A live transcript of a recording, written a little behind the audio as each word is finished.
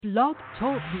Blog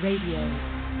Talk Radio.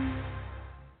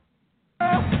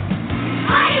 Are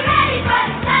you ready for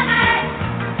the summer?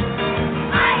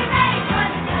 Are you ready for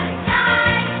the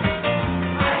sunshine?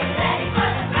 Are you ready for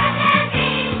the bread and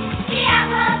beans, the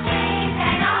apple trees,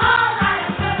 and a whole lot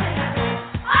of good others?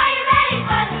 Are you ready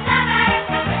for the summer?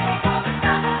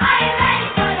 Are you ready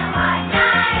for the hot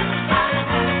nights?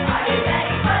 Are you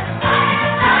ready for the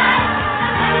firelight,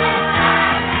 the moonlit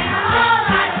stars, and a whole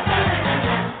lot of good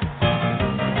others?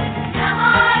 No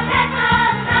more petrol,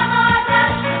 no more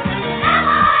rush, no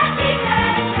more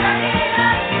teachers turning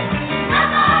us, no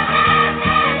more math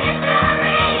and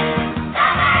history,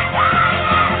 summertime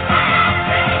and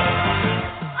pantry.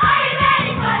 Are you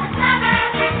ready for the summer? Are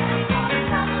you ready for the good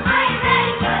times? Are you ready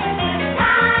for the summertime in the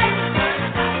sun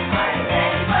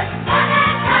like summer's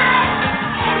no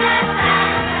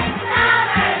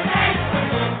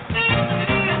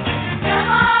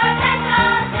more petrol,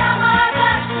 no more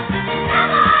rush, no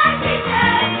more teachers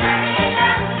turning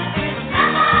us, no more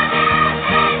math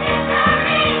and history,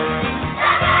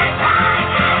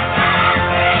 summertime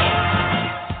and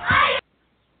pantry.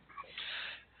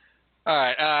 All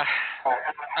right.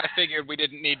 I figured we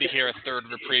didn't need to hear a third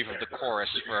reprise of the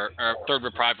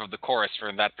chorus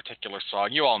for that particular song.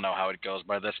 You all know how it goes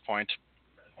by this point.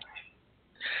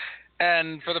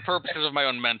 And for the purposes of my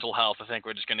own mental health, I think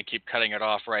we're just going to keep cutting it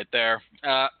off right there.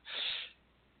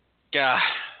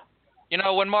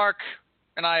 When Mark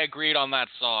and I agreed on that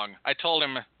song, I told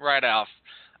him right off,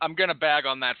 I'm going to bag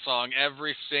on that song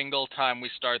every single time we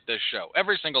start this show.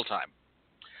 Every single time.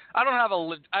 I don't have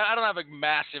a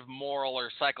massive moral or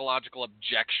psychological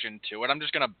objection to it. I'm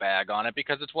just going to bag on it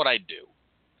because it's what I do.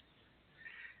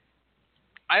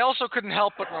 I also couldn't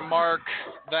help but remark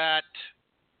that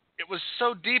it was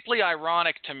so deeply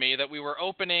ironic to me that we were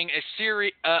opening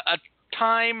a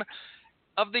time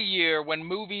of the year when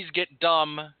movies get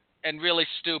dumb and really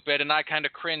stupid, and I kind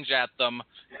of cringe at them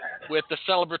with the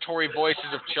celebratory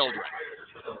voices of children.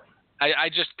 I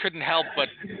just couldn't help but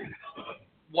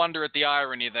wonder at the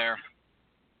irony there.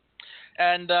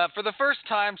 And for the first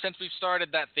time since we've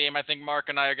started that theme, I think Mark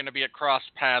and I are going to be at cross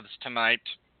paths tonight.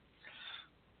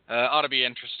 Ought to be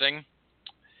interesting.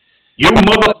 You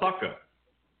motherfucker.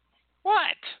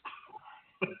 What?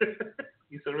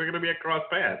 You said we're going to be at cross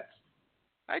paths.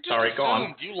 I just Sorry, go on.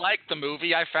 assumed you liked the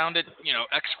movie. I found it,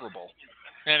 execrable.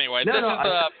 Anyway, this is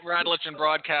the Radulich and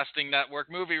Broadcasting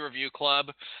Network Movie Review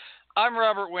Club. I'm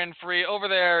Robert Winfree. Over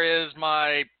there is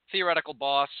my theoretical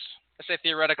boss. I say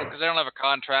theoretical because I don't have a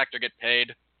contract or get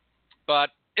paid.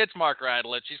 But it's Mark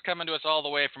Radulich. He's coming to us all the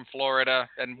way from Florida,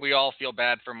 and we all feel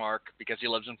bad for Mark because he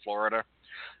lives in Florida.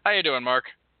 How you doing,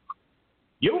 Mark?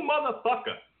 You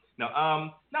motherfucker. No,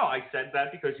 I said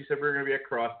that because you said we were going to be at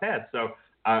cross paths. So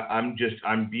I'm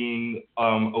being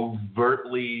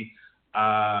overtly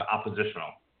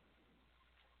oppositional.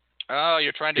 Oh,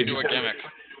 you're trying to do a gimmick.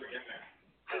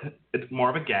 It's more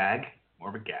of a gag. More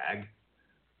of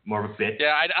a bit.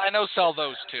 Yeah, I know sell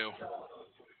those too.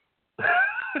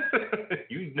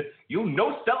 you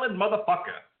no selling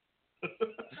motherfucker.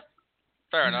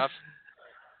 Fair enough.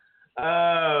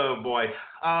 Oh boy.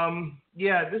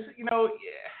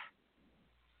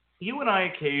 You and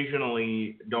I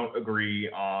occasionally don't agree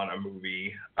on a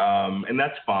movie, and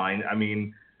that's fine. I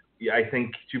mean, I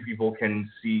think two people can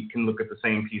look at the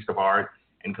same piece of art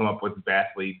and come up with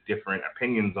vastly different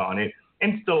opinions on it,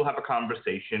 and still have a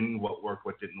conversation, what worked,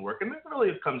 what didn't work. And it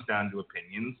really comes down to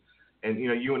opinions. And,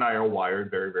 you and I are wired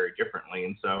very, very differently.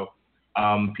 And so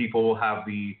people will have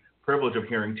the privilege of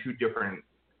hearing two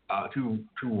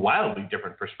wildly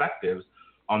different perspectives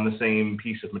on the same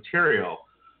piece of material.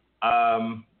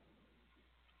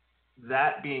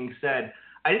 That being said,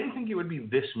 I didn't think it would be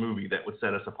this movie that would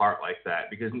set us apart like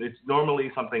that, because it's normally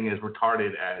something as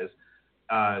retarded as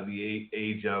the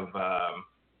age of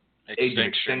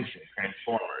extinction,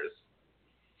 Transformers.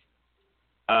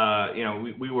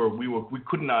 We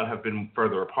could not have been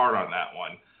further apart on that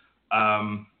one.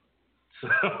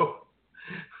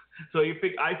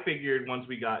 I figured once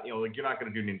we got, you're not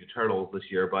going to do Ninja Turtles this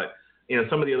year, but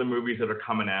some of the other movies that are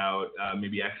coming out,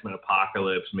 maybe X-Men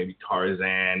Apocalypse, maybe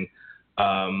Tarzan,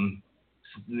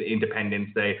 Independence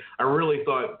Day. I really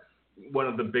thought one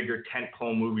of the bigger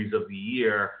tentpole movies of the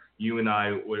year, you and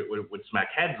I would smack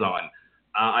heads on.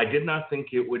 I did not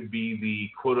think it would be the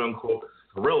quote-unquote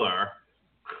thriller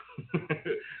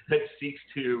that seeks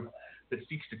to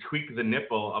tweak the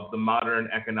nipple of the modern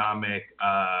economic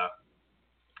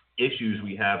issues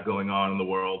we have going on in the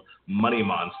world, Money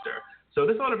Monster. So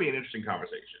this ought to be an interesting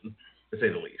conversation, to say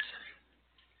the least.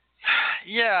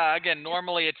 Yeah, again,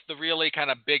 normally it's the really kind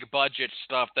of big budget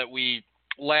stuff that we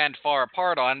land far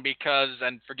apart on because,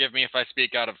 and forgive me if I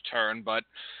speak out of turn, but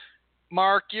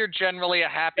Mark, you're generally a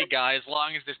happy guy as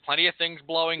long as there's plenty of things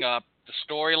blowing up. The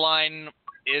storyline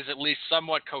is at least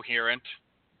somewhat coherent.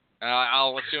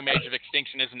 I'll assume Age of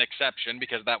Extinction is an exception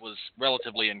because that was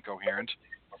relatively incoherent.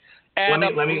 And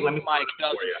let me Mike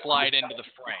doesn't slide into the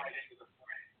frame.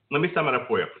 Let me sum it up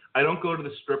for you. I don't go to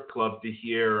the strip club to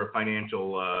hear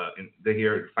financial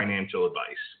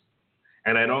advice,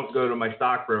 and I don't go to my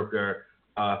stockbroker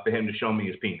for him to show me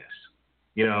his penis.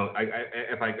 You know,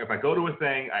 if I go to a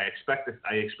thing, I expect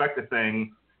a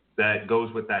thing that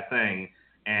goes with that thing,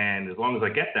 and as long as I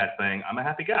get that thing, I'm a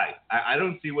happy guy. I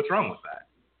don't see what's wrong with that.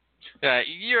 Yeah,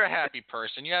 you're a happy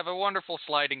person. You have a wonderful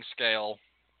sliding scale,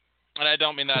 and I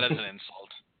don't mean that as an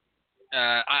insult.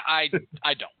 I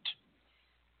don't.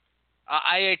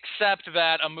 I accept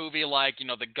that a movie like,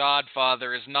 The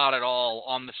Godfather is not at all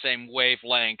on the same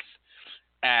wavelength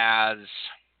as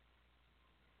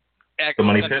The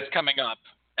Money Pit? It's coming up,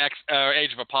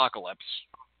 Age of Apocalypse,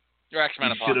 or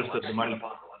X-Men Apocalypse.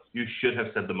 You should have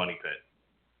said The Money Pit.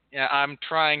 Yeah, I'm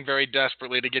trying very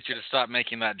desperately to get you to stop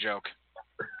making that joke.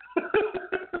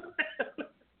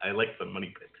 I like The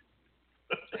Money Pit.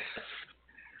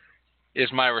 Is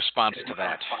my response to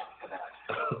that.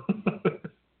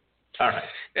 All right.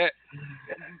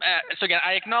 So again,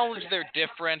 I acknowledge they're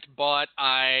different, but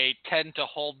I tend to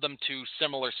hold them to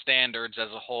similar standards as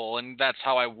a whole, and that's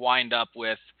how I wind up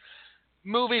with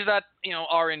movies that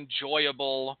are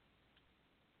enjoyable.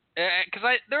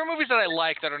 Because there are movies that I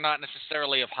like that are not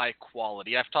necessarily of high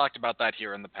quality. I've talked about that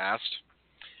here in the past,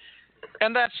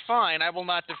 and that's fine. I will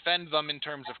not defend them in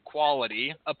terms of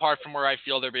quality, apart from where I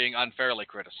feel they're being unfairly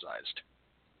criticized.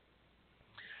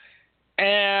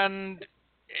 And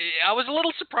I was a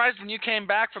little surprised when you came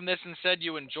back from this and said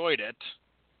you enjoyed it,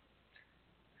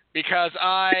 because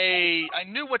I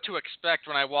knew what to expect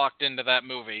when I walked into that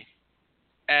movie,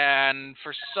 and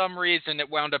for some reason it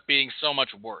wound up being so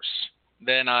much worse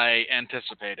than I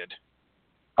anticipated.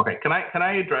 Okay, can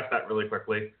I address that really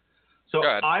quickly? So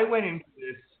I went into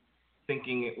this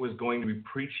thinking it was going to be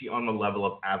preachy on the level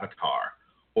of Avatar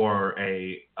or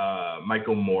a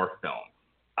Michael Moore film.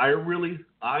 I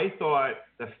thought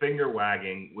the finger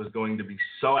wagging was going to be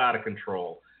so out of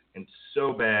control and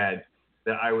so bad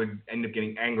that I would end up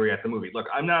getting angry at the movie. Look,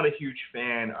 I'm not a huge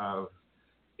fan of,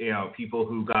 people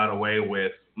who got away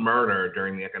with murder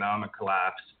during the economic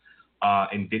collapse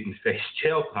and didn't face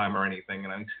jail time or anything.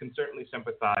 And I can certainly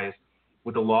sympathize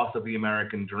with the loss of the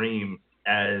American dream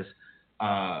as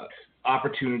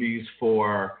opportunities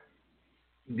for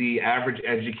the average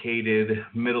educated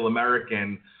middle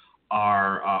American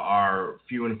are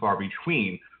few and far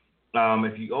between.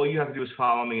 All you have to do is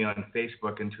follow me on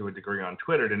Facebook and to a degree on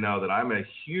Twitter to know that I'm a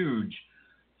huge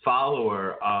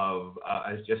follower of,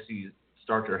 as Jesse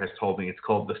Starcher has told me, it's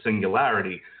called the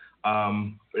singularity.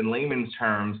 In layman's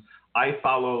terms, I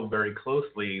follow very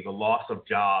closely the loss of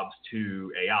jobs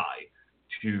to AI,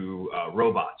 to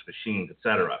robots, machines,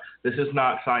 etc. This is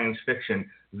not science fiction.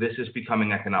 This is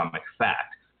becoming economic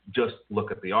fact. Just look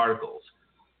at the articles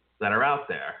that are out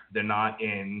there. They're not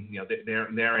in,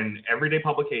 they're in everyday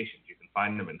publications. You can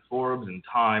find them in Forbes and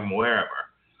Time, wherever.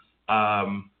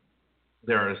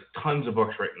 There's tons of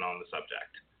books written on the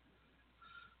subject.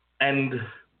 And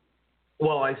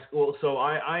so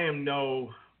I am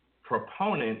no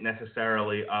proponent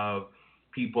necessarily of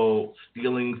people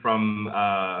stealing from,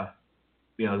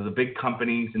 the big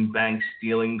companies and banks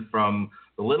stealing from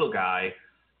the little guy.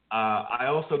 I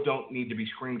also don't need to be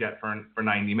screamed at for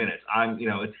 90 minutes.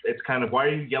 It's kind of, why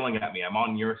are you yelling at me? I'm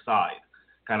on your side,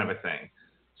 kind of a thing.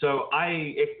 So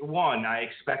I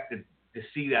expected to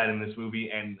see that in this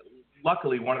movie, and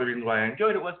luckily one of the reasons why I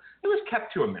enjoyed it was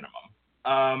kept to a minimum.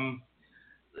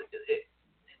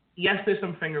 Yes, there's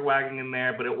some finger wagging in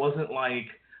there, but it wasn't like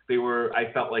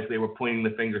I felt like they were pointing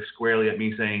the finger squarely at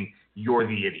me saying, "You're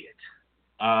the idiot."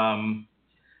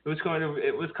 It was kind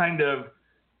of.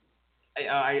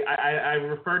 I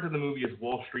refer to the movie as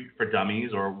Wall Street for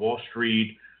Dummies, or Wall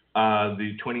Street,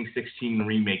 the 2016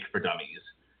 remake for dummies,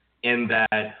 in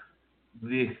that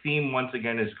the theme once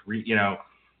again is,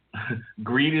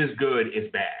 greed is good, is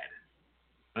bad.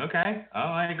 Okay,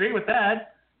 I agree with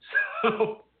that.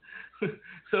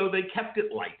 So they kept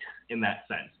it light in that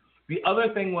sense. The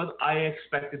other thing was I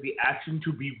expected the action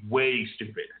to be way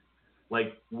stupid.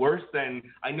 Like worse than,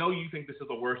 I know you think this is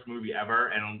the worst movie ever,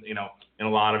 and in a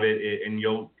lot of it, and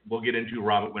we'll get into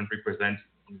Robert Winfree Presents.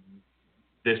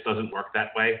 This doesn't work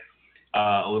that way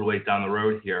a little ways down the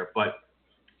road here, but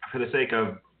for the sake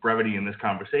of brevity in this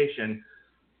conversation,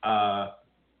 I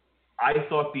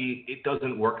thought it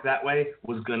doesn't work that way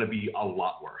was going to be a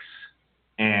lot worse,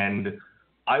 and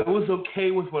I was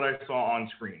okay with what I saw on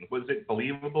screen. Was it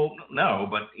believable? No,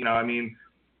 but I mean,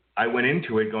 I went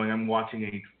into it going, I'm watching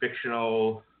a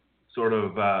fictional sort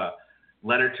of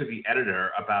letter to the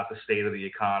editor about the state of the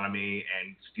economy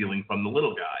and stealing from the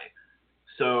little guy.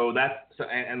 So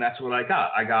that's what I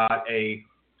got. I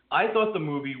thought the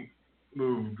movie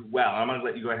moved well. I'm going to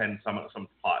let you go ahead and sum up some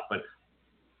plot, but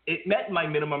it met my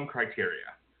minimum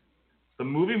criteria. The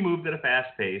movie moved at a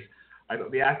fast pace. I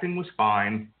thought the acting was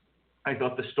fine. I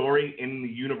thought the story in the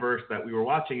universe that we were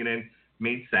watching it in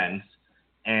made sense,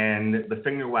 and the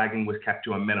finger wagging was kept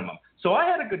to a minimum. So I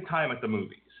had a good time at the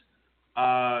movies.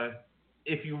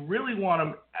 If you really want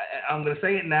to, I'm going to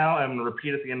say it now, I'm going to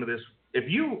repeat at the end of this. If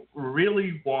you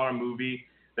really want a movie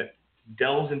that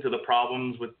delves into the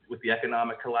problems with the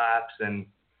economic collapse and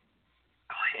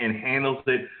handles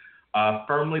it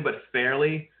firmly but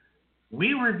fairly,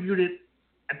 we reviewed it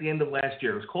at the end of last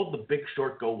year. It was called The Big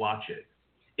Short. Go watch it.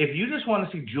 If you just want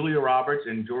to see Julia Roberts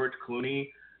and George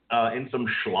Clooney in some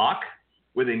schlock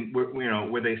where they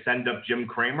send up Jim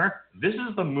Cramer, this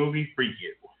is the movie for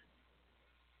you.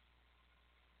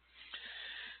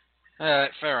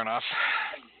 Fair enough.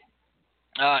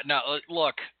 No,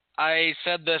 look, I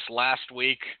said this last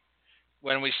week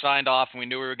when we signed off and we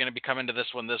knew we were going to be coming to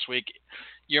this one this week.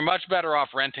 You're much better off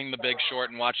renting The Big Short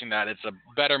and watching that. It's a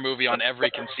better movie on every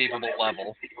conceivable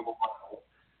level.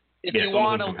 If you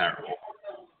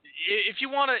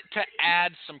want to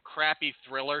add some crappy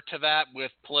thriller to that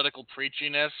with political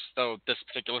preachiness, though this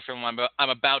particular film I'm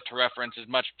about to reference is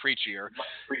much preachier,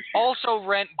 also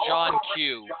rent John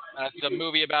Q. It's a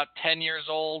movie about 10 years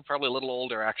old, probably a little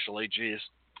older actually. Jeez,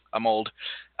 I'm old.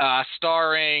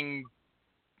 Starring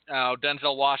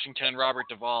Denzel Washington and Robert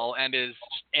Duvall, and is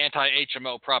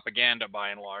anti-HMO propaganda by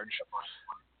and large.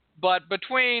 But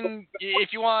if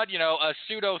you want, a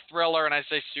pseudo-thriller, and I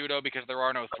say pseudo because there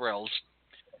are no thrills,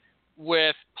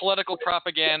 with political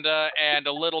propaganda and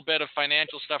a little bit of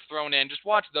financial stuff thrown in, just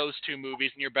watch those two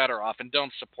movies and you're better off, and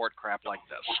don't support crap like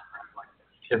this.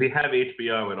 If you have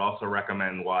HBO, I'd also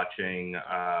recommend watching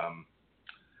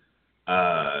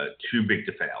Too Big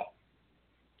to Fail.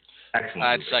 Excellent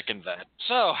I'd movie. second that.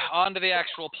 So, on to the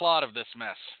actual plot of this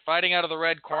mess. Fighting out of the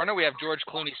red corner, we have George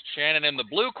Clooney's chin, and in the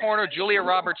blue corner, Julia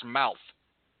Roberts' mouth.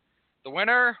 The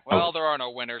winner? Well, there are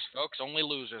no winners, folks. Only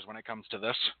losers when it comes to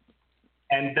this.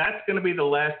 And that's going to be the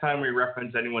last time we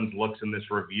reference anyone's looks in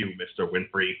this review, Mr.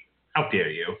 Winfree. How dare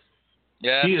you?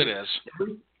 Yes, it is.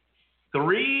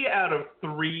 3 out of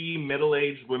 3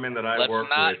 middle-aged women that I work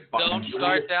with. Don't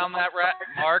start down that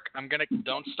Mark.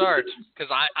 Don't start,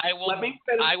 because I will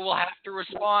have to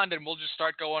respond, and we'll just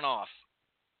start going off.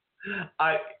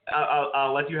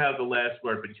 I'll let you have the last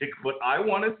word, but I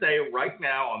want to say right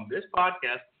now on this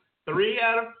podcast, 3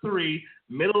 out of 3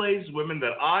 middle-aged women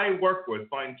that I work with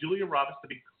find Julia Roberts to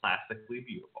be classically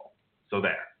beautiful. So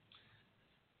there.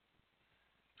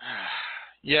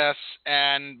 Yes,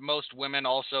 and most women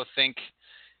also think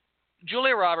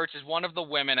Julia Roberts is one of the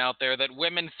women out there that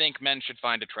women think men should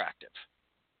find attractive.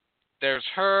 There's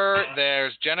her,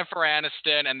 there's Jennifer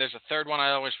Aniston, and there's a third one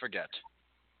I always forget.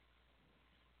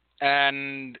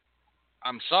 And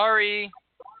I'm sorry.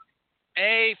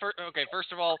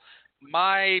 First of all,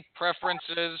 my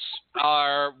preferences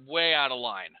are way out of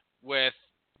line with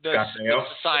the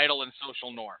societal and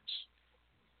social norms.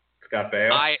 Scott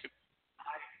Baio?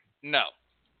 No.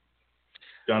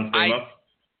 John Stamos?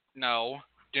 No.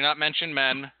 Do not mention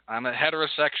men. I'm a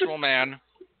heterosexual man.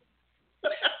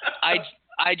 I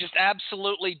just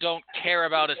absolutely don't care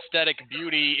about aesthetic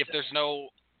beauty if there's no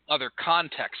other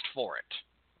context for it.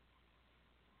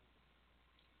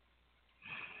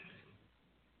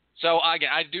 So again,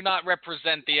 I do not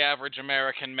represent the average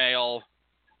American male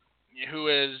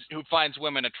who finds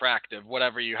women attractive,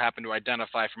 whatever you happen to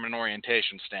identify from an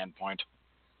orientation standpoint.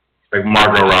 Like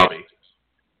Margot Robbie.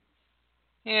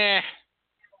 Yeah.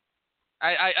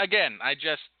 I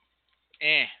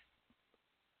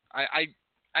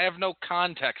have no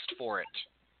context for it.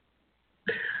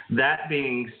 That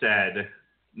being said,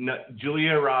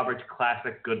 Julia Roberts'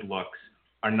 classic good looks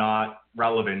are not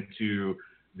relevant to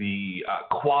the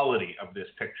quality of this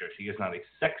picture. She is not a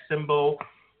sex symbol.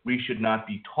 We should not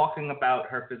be talking about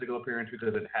her physical appearance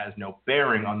because it has no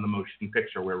bearing on the motion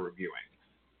picture we're reviewing.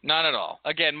 Not at all.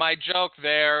 Again, my joke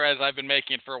there, as I've been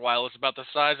making it for a while, is about the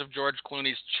size of George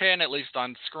Clooney's chin, at least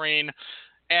on screen,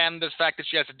 and the fact that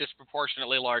she has a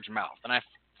disproportionately large mouth. And I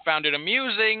found it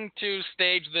amusing to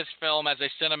stage this film as a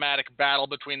cinematic battle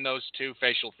between those two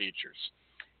facial features.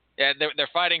 Yeah, they're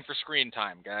fighting for screen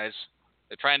time, guys.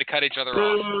 They're trying to cut each other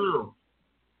off.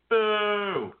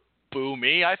 Boo! Boo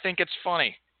me? I think it's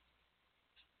funny.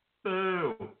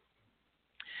 Boo!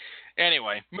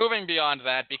 Anyway, moving beyond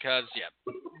that, because,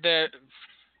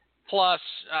 plus,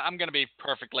 I'm going to be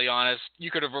perfectly honest,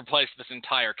 you could have replaced this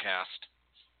entire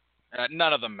cast.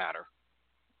 None of them matter.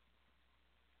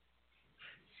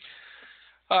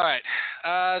 All right,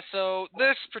 so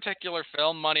this particular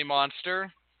film, Money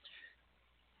Monster,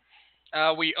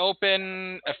 we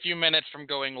open a few minutes from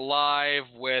going live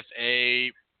with a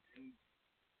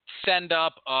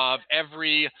send-up of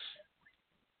every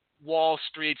Wall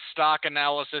Street stock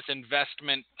analysis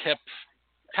investment tip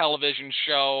television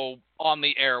show on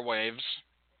the airwaves.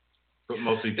 But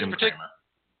mostly Jim Cramer.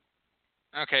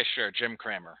 Okay, sure, Jim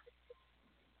Cramer.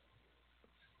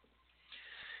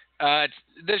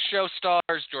 This show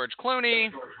stars George Clooney,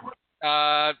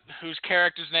 whose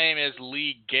character's name is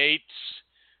Lee Gates.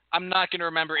 I'm not going to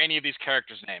remember any of these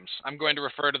characters' names. I'm going to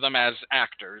refer to them as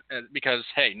actors, because,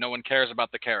 hey, no one cares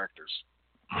about the characters.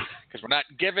 Because we're not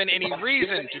given any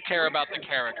reason to care about the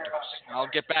characters. I'll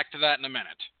get back to that in a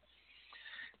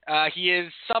minute. He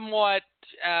is somewhat,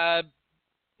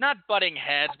 not butting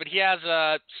heads, but he has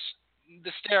the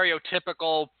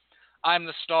stereotypical, I'm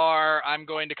the star, I'm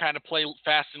going to kind of play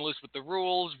fast and loose with the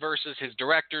rules, versus his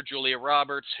director, Julia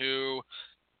Roberts, who,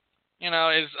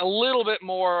 is a little bit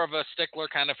more of a stickler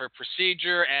kind of for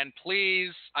procedure. And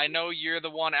please, I know you're the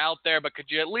one out there, but could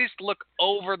you at least look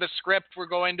over the script we're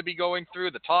going to be going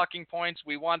through, the talking points?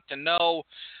 We want to know,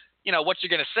 what you're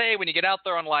going to say when you get out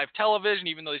there on live television,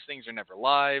 even though these things are never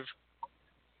live.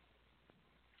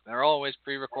 They're always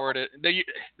pre-recorded. They're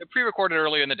pre-recorded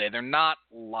earlier in the day. They're not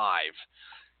live,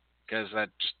 because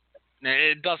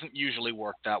it doesn't usually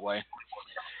work that way.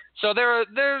 So their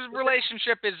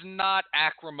relationship is not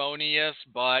acrimonious,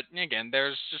 but again,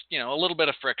 there's just, a little bit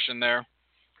of friction there.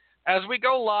 As we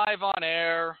go live on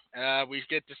air, we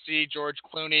get to see George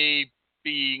Clooney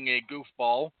being a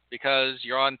goofball, because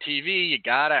you're on TV, you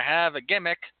gotta have a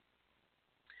gimmick.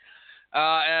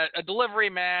 A delivery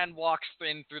man walks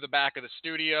in through the back of the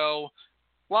studio,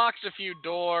 locks a few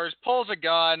doors, pulls a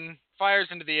gun, fires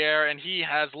into the air, and he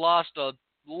has lost a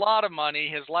lot of money,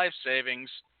 his life savings,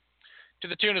 to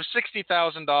the tune of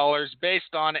 $60,000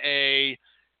 based on a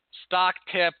stock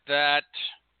tip that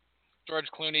George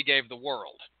Clooney gave the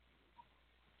world.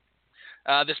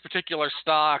 This particular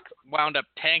stock wound up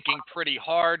tanking pretty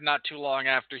hard not too long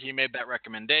after he made that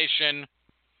recommendation.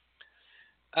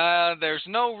 There's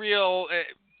no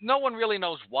one really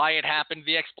knows why it happened.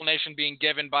 The explanation being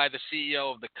given by the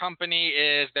CEO of the company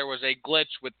is there was a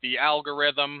glitch with the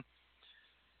algorithm,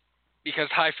 because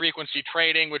high-frequency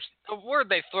trading, which a word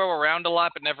they throw around a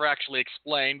lot but never actually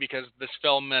explain, because this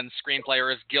film and screenplay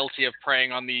are as guilty of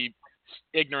preying on the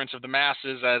ignorance of the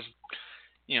masses as,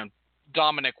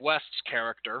 Dominic West's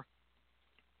character.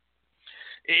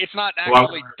 It's not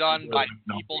actually done by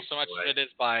people so much as it is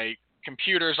by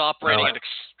computers operating at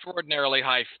extraordinarily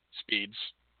high speeds.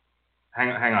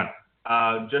 Hang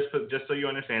on. Just so you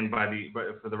understand,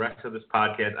 for the rest of this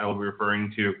podcast, I will be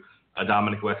referring to a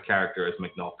Dominic West character as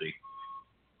McNulty.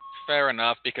 Fair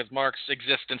enough, because Mark's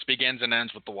existence begins and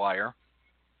ends with The Wire.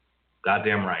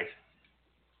 Goddamn right.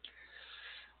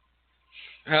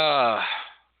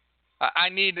 I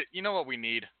need, what we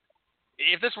need?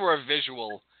 If this were a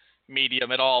visual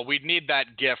medium at all, we'd need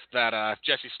that GIF that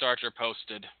Jesse Starcher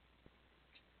posted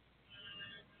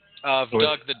of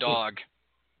Doug the dog.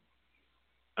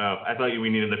 Oh, I thought we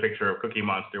needed a picture of Cookie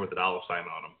Monster with a dollar sign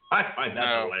on him. I find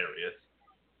that hilarious.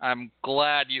 I'm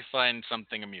glad you find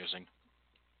something amusing.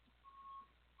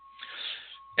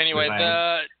 Anyway,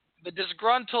 the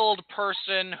disgruntled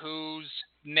person whose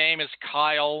name is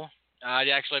Kyle, I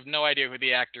actually have no idea who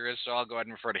the actor is, so I'll go ahead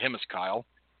and refer to him as Kyle,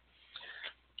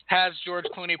 has George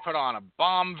Clooney put on a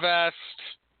bomb vest,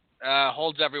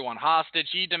 holds everyone hostage.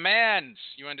 He demands,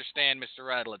 you understand, Mr.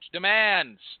 Radulich,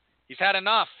 demands. He's had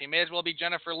enough. He may as well be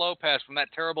Jennifer Lopez from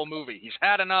that terrible movie. He's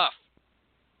had enough.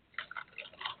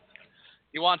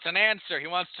 He wants an answer. He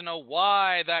wants to know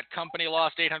why that company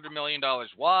lost $800 million,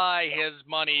 why his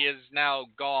money is now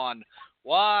gone,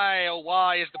 why, oh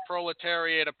why is the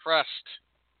proletariat oppressed?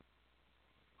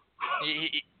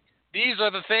 These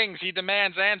are the things he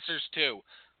demands answers to,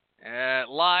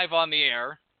 live on the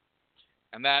air.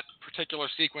 And that particular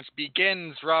sequence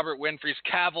begins Robert Winfree's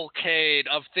cavalcade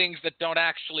of things that don't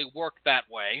actually work that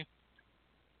way.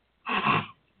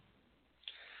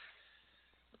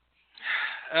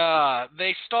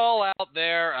 They stall out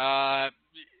there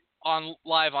on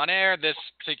live on air. This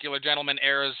particular gentleman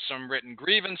airs some written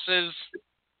grievances.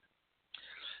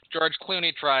 George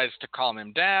Clooney tries to calm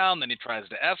him down, then he tries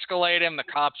to escalate him. The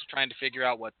cops are trying to figure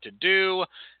out what to do.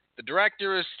 The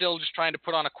director is still just trying to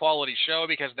put on a quality show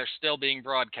because they're still being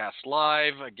broadcast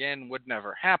live. Again, would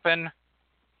never happen.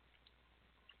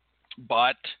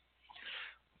 But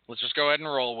Let's just go ahead and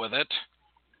roll with it.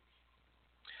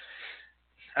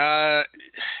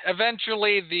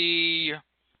 Eventually, the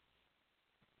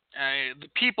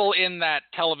people in that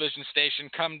television station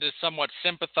come to somewhat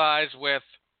sympathize with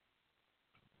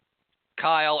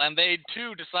Kyle, and they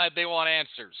too decide they want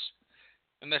answers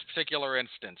in this particular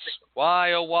instance.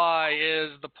 Why, oh why,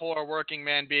 is the poor working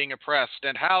man being oppressed,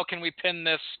 and how can we pin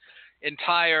this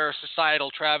entire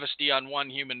societal travesty on one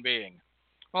human being?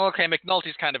 Well, okay,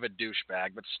 McNulty's kind of a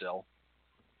douchebag, but still.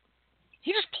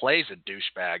 He just plays a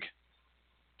douchebag.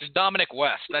 Just Dominic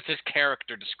West, that's his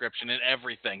character description in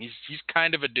everything. He's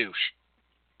kind of a douche.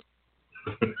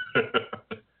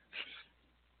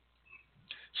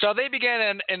 So they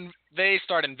begin and they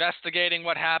start investigating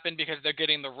what happened because they're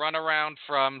getting the runaround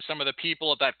from some of the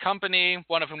people at that company.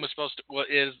 One of whom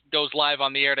goes live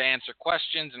on the air to answer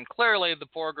questions, and clearly the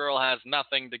poor girl has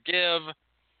nothing to give.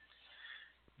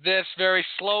 This very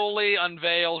slowly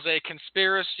unveils a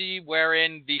conspiracy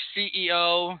wherein the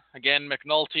CEO, again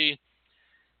McNulty,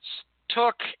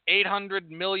 took $800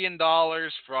 million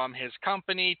from his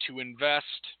company to invest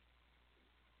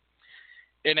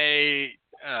in a...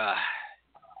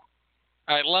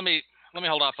 All right, let me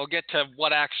hold off. I'll get to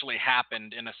what actually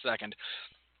happened in a second.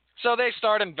 So they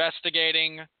start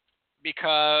investigating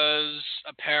because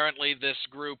apparently this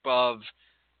group of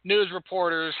news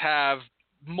reporters have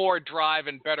more drive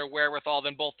and better wherewithal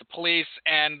than both the police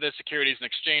and the Securities and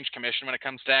Exchange Commission when it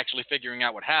comes to actually figuring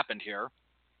out what happened here.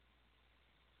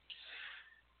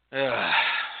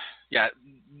 Yeah,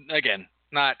 again,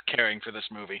 not caring for this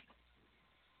movie.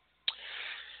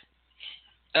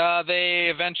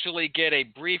 They eventually get a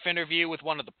brief interview with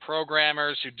one of the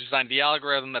programmers who designed the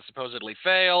algorithm that supposedly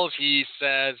fails. He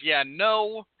says, yeah,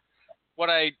 no,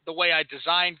 the way I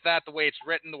designed that, the way it's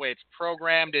written, the way it's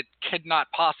programmed, it could not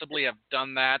possibly have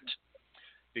done that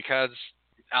because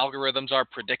algorithms are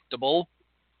predictable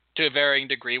to a varying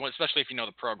degree, especially if you know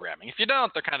the programming. If you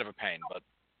don't, they're kind of a pain, but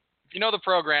if you know the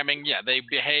programming, yeah, they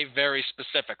behave very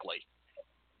specifically.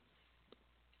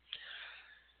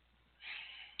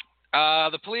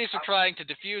 The police are trying to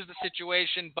defuse the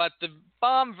situation, but the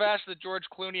bomb vest that George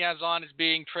Clooney has on is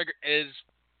being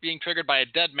triggered by a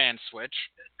dead man switch.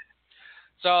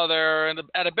 So they're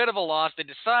at a bit of a loss. They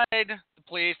decide, the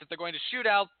police, that they're going to shoot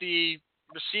out the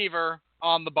receiver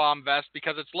on the bomb vest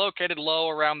because it's located low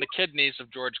around the kidneys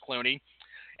of George Clooney.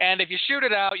 And if you shoot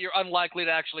it out, you're unlikely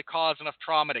to actually cause enough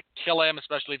trauma to kill him,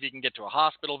 especially if you can get to a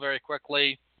hospital very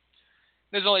quickly.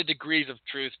 There's only degrees of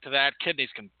truth to that. Kidneys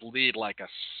can bleed like a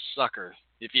sucker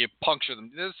if you puncture them.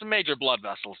 There's some major blood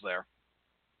vessels there.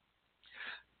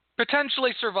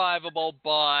 Potentially survivable,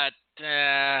 but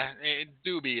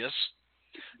dubious.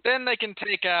 Then they can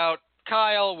take out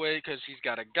Kyle because he's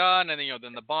got a gun, and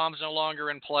then the bomb's no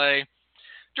longer in play.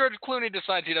 George Clooney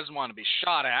decides he doesn't want to be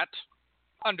shot at.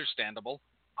 Understandable.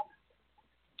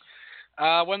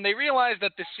 When they realize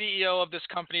that the CEO of this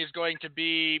company is going to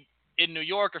be in New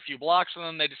York, a few blocks from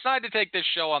them, they decide to take this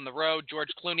show on the road. George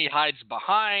Clooney hides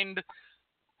behind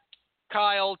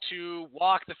Kyle to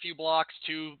walk the few blocks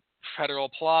to Federal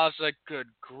Plaza. Good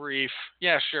grief.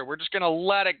 Yeah, sure. We're just going to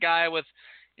let a guy with,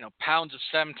 pounds of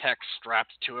Semtex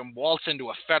strapped to him waltz into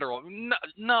a Federal.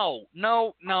 No,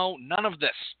 none of this.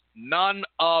 None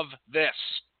of this.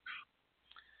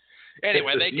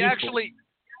 Anyway, they actually...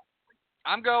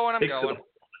 I'm going.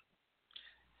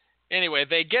 Anyway,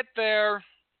 they get there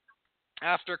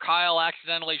after Kyle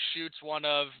accidentally shoots one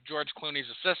of George Clooney's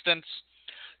assistants.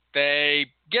 They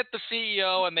get the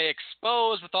CEO and they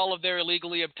expose with all of their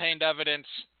illegally obtained evidence.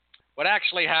 What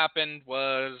actually happened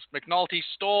was McNulty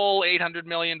stole $800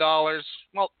 million.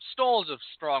 Well, stole is a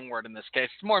strong word in this case.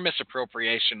 It's more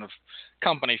misappropriation of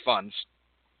company funds.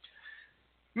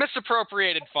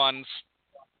 Misappropriated funds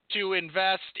to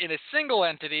invest in a single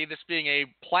entity, this being a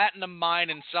platinum mine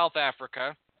in South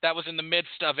Africa that was in the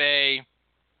midst of a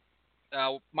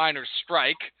miners'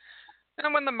 strike.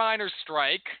 And when the miners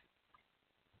strike,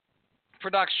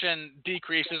 production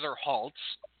decreases or halts,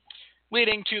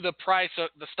 leading to the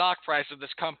stock price of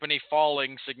this company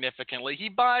falling significantly. He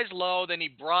buys low, then he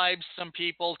bribes some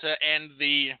people to end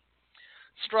the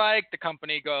strike. The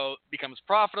company becomes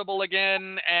profitable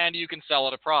again, and you can sell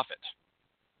at a profit.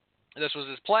 This was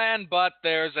his plan, but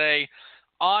there's a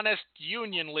honest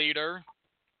union leader,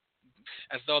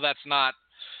 as though that's not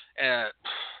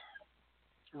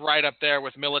right up there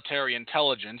with military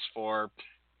intelligence or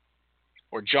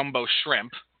jumbo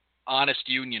shrimp, honest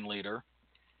union leader.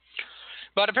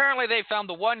 But apparently they found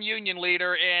the one union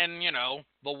leader in,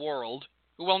 the world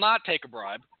who will not take a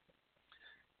bribe.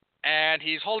 And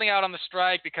he's holding out on the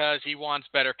strike because he wants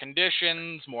better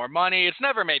conditions, more money. It's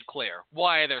never made clear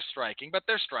why they're striking, but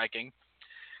they're striking.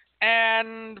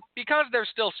 And because they're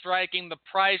still striking, the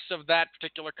price of that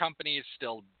particular company is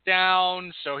still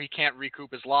down, so he can't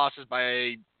recoup his losses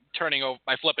by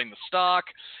flipping the stock,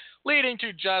 leading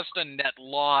to just a net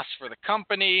loss for the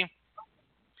company.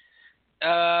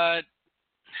 Kyle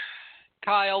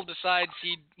decides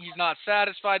he's not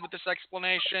satisfied with this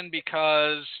explanation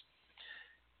because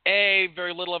A,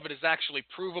 very little of it is actually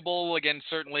provable, again,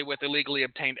 certainly with illegally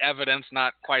obtained evidence,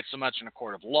 not quite so much in a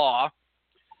court of law.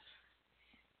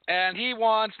 And he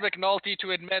wants McNulty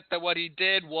to admit that what he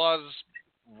did was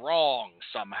wrong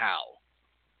somehow.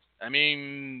 I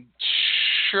mean,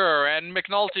 sure, and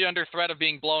McNulty under threat of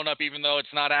being blown up, even though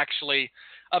it's not actually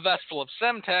a vest full of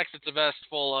Semtex, it's a vest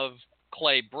full of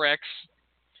clay bricks.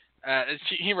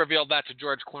 He revealed that to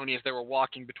George Clooney as they were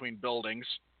walking between buildings.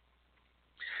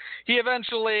 He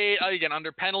eventually, again,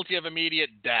 under penalty of immediate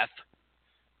death,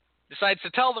 decides to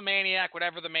tell the maniac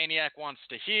whatever the maniac wants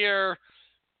to hear.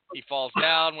 He falls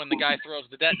down when the guy throws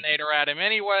the detonator at him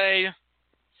anyway.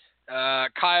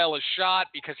 Kyle is shot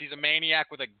because he's a maniac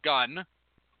with a gun.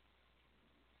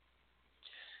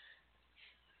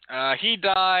 He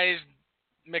dies.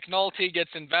 McNulty gets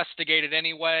investigated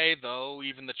anyway, though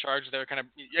even the charge there kind of,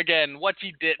 again, what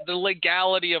he did, the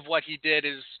legality of what he did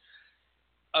is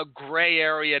a gray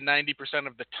area 90%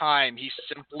 of the time. He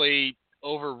simply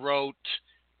overwrote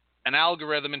an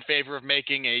algorithm in favor of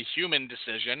making a human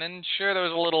decision, and sure, there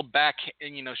was a little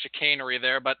chicanery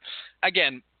there, but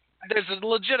again, there's a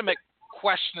legitimate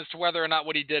question as to whether or not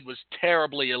what he did was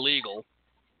terribly illegal.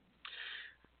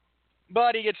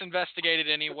 But he gets investigated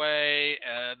anyway.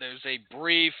 There's a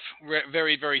brief,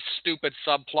 very, very stupid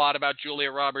subplot about Julia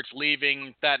Roberts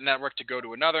leaving that network to go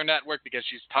to another network because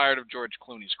she's tired of George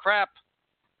Clooney's crap.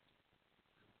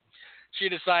 She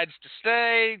decides to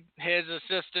stay. His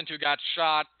assistant, who got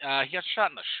shot, he got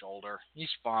shot in the shoulder. He's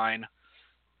fine.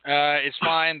 It's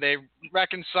fine. They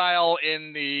reconcile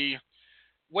in the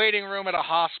waiting room at a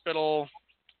hospital,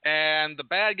 and the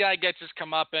bad guy gets his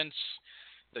comeuppance.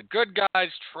 The good guys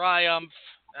triumph.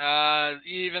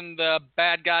 Even the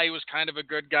bad guy who was kind of a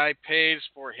good guy pays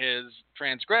for his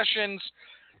transgressions,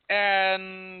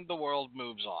 and the world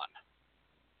moves on.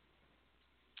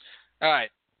 All right.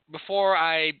 Before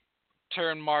I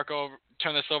turn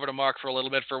this over to Mark for a little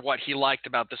bit for what he liked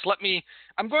about this,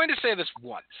 I'm going to say this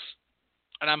once,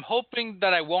 and I'm hoping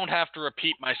that I won't have to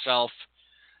repeat myself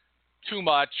too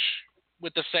much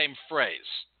with the same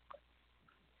phrase.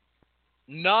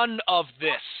 None of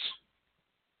this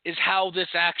is how this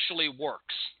actually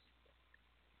works.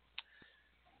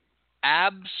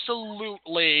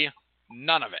 Absolutely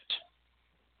none of it.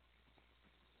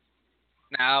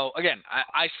 Now, again,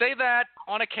 I say that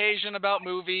on occasion about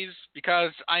movies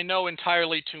because I know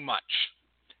entirely too much.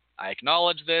 I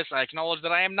acknowledge this. I acknowledge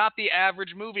that I am not the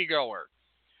average moviegoer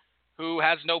who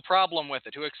has no problem with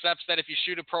it, who accepts that if you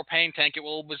shoot a propane tank, it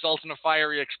will result in a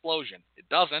fiery explosion. It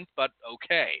doesn't, but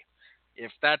okay.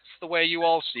 If that's the way you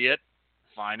all see it,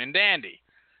 fine and dandy.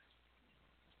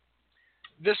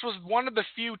 This was one of the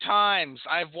few times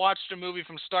I've watched a movie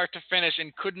from start to finish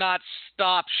and could not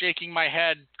stop shaking my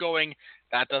head going,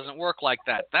 that doesn't work like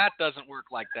that. That doesn't work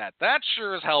like that. That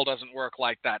sure as hell doesn't work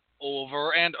like that.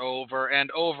 Over and over and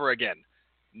over again.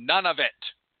 None of it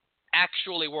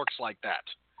actually works like that.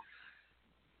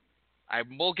 I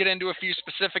will get into a few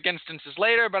specific instances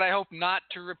later, but I hope not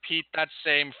to repeat that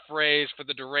same phrase for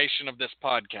the duration of this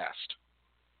podcast.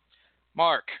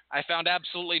 Mark, I found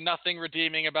absolutely nothing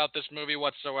redeeming about this movie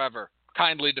whatsoever.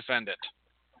 Kindly defend it.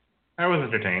 I was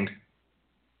entertained.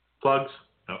 Plugs?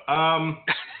 No.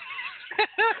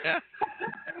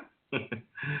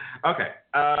 Okay.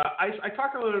 I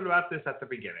talked a little bit about this at the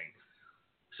beginning.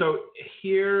 So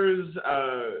here's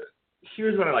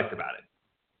what I liked about it.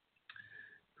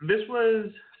 This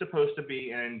was supposed to be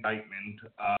an indictment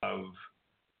of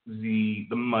the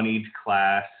moneyed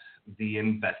class, the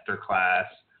investor class,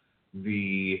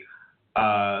 the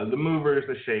movers,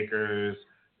 the shakers,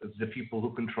 the people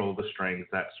who control the strings,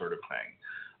 that sort of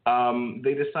thing.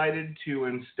 They decided to,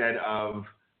 instead of,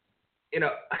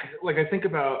 I think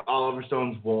about Oliver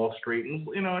Stone's Wall Street,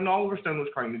 and Oliver Stone was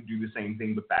trying to do the same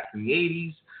thing, but back in the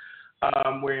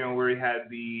 80s, where he had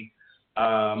the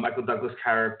Michael Douglas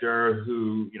character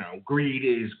who, greed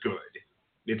is good.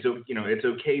 It's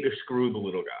okay to screw the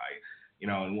little guy,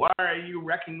 and why are you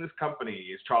wrecking this company?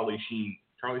 Is Charlie Sheen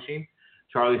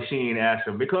asked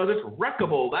him, because it's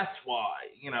wreckable, that's why,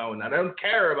 and I don't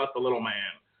care about the little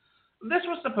man. This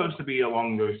was supposed to be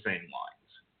along those same lines.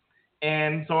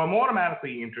 And so I'm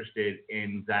automatically interested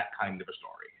in that kind of a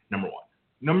story, number one.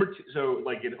 Number two, so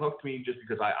it hooked me just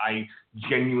because I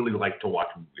genuinely like to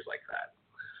watch movies like that.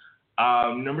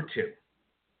 Number two,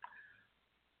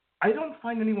 I don't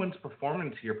find anyone's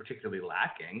performance here particularly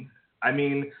lacking. I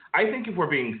mean, I think if we're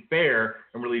being fair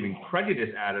and we're leaving prejudice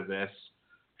out of this,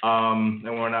 and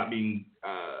we're not being,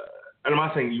 and I'm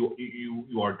not saying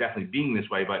you are definitely being this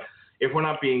way, but if we're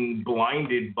not being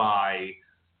blinded by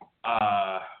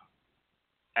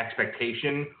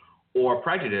expectation or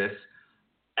prejudice,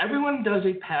 everyone does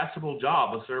a passable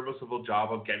job, a serviceable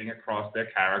job of getting across their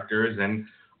characters and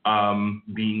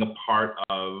being a part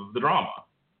of the drama.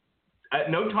 At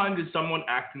no time did someone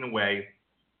act in a way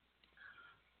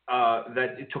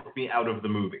that it took me out of the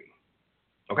movie.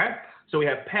 Okay? So we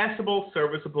have passable,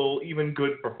 serviceable, even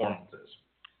good performances.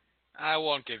 I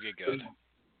won't give you good.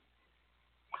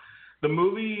 The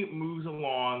movie moves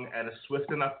along at a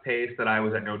swift enough pace that I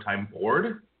was at no time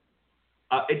bored.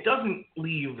 It doesn't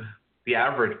leave the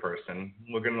average person.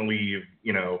 We're going to leave,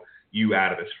 you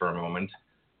out of this for a moment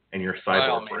and your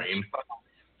cyborg brain.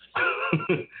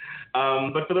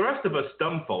 But for the rest of us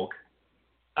dumb folk,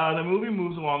 the movie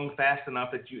moves along fast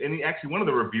enough that and actually one of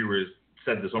the reviewers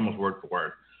said this almost word for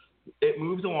word. It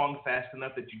moves along fast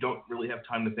enough that you don't really have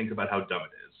time to think about how dumb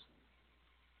it is.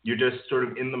 You're just sort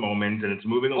of in the moment and it's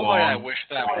moving along. Boy, I wish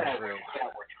that were true.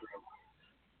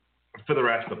 For the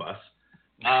rest of us.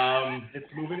 It's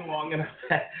moving along at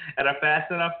a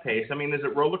fast enough pace. I mean, is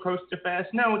it roller coaster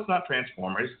fast? No, it's not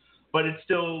Transformers, but it's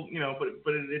still,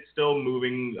 but it's still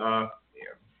moving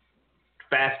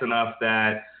fast enough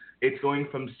that it's going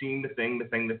from scene to thing to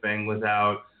thing to thing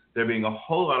without there being a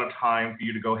whole lot of time for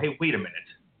you to go, hey, wait a minute,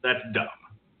 that's dumb.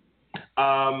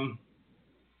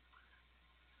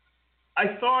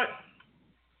 I thought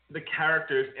the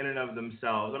characters in and of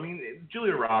themselves, I mean,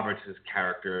 Julia Roberts'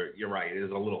 character, you're right, is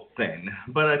a little thin,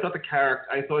 but I thought the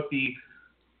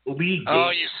lead. Oh,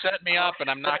 you set me up, and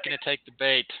I'm not going to take the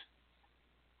bait.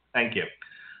 Thank you.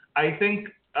 I think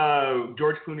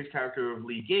George Clooney's character of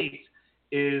Lee Gates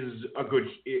is as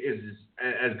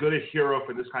good a hero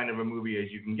for this kind of a movie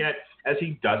as you can get, as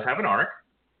he does have an arc,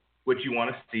 which you want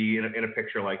to see in a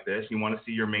picture like this. You want to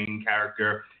see your main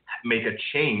character make a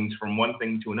change from one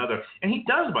thing to another, and he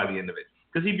does by the end of it,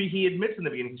 because he admits in the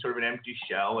beginning he's sort of an empty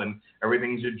shell and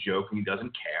everything's a joke and he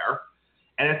doesn't care,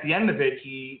 and at the end of it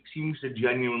he seems to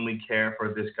genuinely care for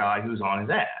this guy who's on his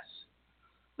ass.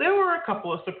 There were a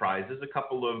couple of surprises, a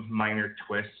couple of minor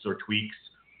twists or tweaks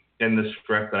in the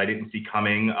script that I didn't see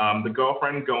coming. The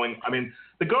girlfriend going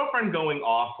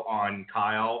off on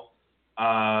Kyle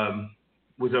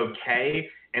was okay,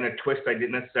 and a twist I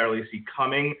didn't necessarily see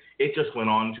coming. It just went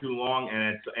on too long,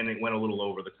 and it went a little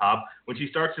over the top. When she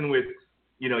starts in with,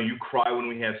 you cry when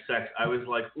we have sex, I was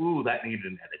like, ooh, that needed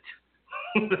an edit.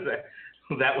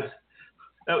 that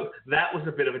was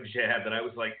a bit of a jab that I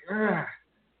was like,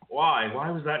 why?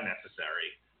 Why was that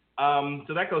necessary?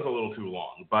 So that goes a little too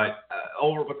long. But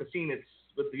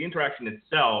the interaction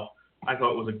itself, I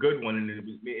thought was a good one, and it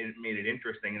made it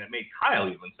interesting, and it made Kyle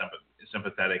even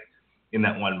sympathetic in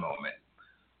that one moment.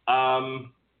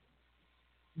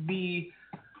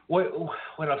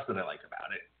 What else did I like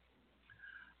about it?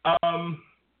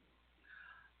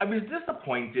 I was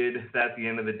disappointed that at the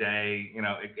end of the day,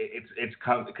 it's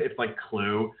like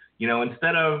Clue.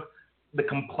 Instead of the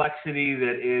complexity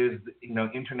that is,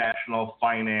 international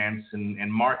finance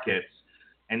and markets,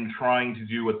 and trying to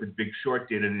do what The Big Short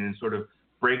did and sort of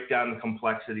break down the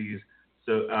complexities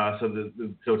so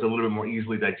it's a little bit more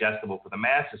easily digestible for the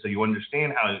masses, so you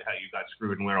understand how you got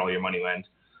screwed and where all your money went.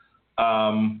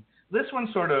 This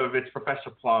one sort of, it's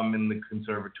Professor Plum in the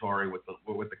conservatory with the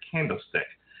candlestick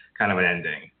kind of an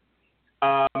ending.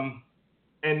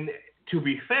 And to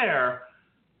be fair,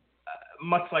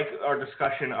 much like our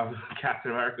discussion of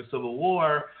Captain America: Civil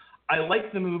War, I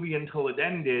liked the movie until it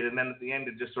ended, and then at the end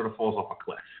it just sort of falls off a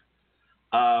cliff.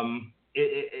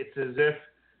 It's as if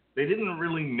they didn't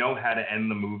really know how to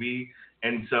end the movie,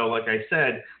 and so, like I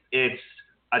said, it's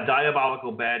a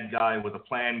diabolical bad guy with a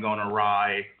plan gone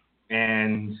awry,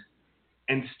 and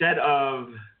instead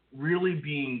of really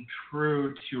being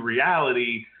true to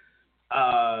reality,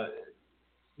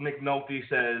 McNulty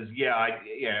says, yeah,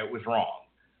 it was wrong.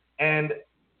 And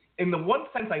in the one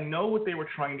sense, I know what they were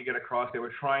trying to get across. They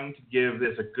were trying to give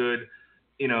this a good,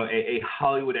 a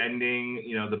Hollywood ending.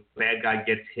 The bad guy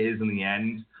gets his in the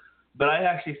end. But I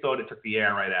actually thought it took the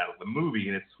air right out of the movie,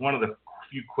 and it's one of the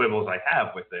few quibbles I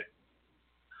have with it.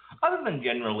 Other than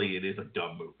generally it is a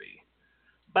dumb movie.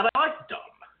 But I like dumb.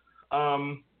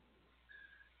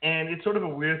 And it's sort of a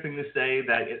weird thing to say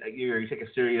that you take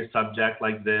a serious subject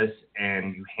like this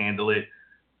and you handle it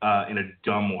in a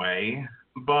dumb way.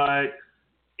 But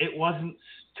it wasn't,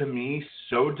 to me,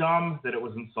 so dumb that it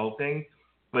was insulting.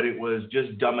 but it was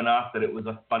just dumb enough that it was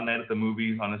a fun night at the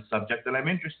movies on a subject that I'm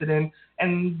interested in,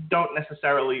 and don't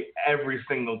necessarily every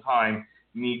single time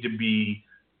need to be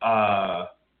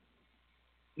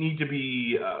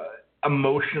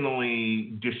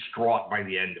emotionally distraught by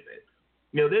the end of it.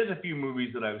 You know, there's a few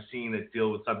movies that I've seen that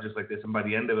deal with subjects like this, and by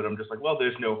the end of it, I'm just like, well,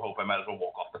 there's no hope. I might as well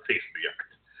walk off the face of the earth.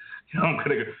 You know,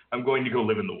 I'm going to go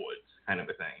live in the woods, kind of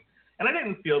a thing. And I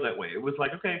didn't feel that way. It was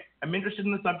like, okay, I'm interested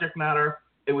in the subject matter.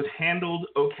 It was handled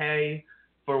okay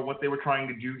for what they were trying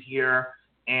to do here,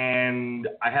 and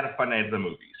I had a fun night at the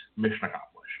movies. Mission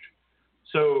accomplished.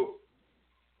 So,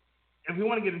 if we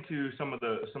want to get into some of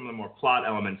the more plot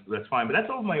elements, that's fine. But that's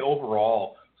all my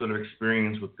overall sort of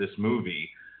experience with this movie.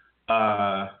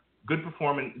 Good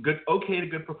performance, okay to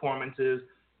good performances.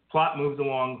 Plot moved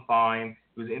along fine.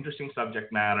 It was an interesting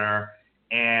subject matter,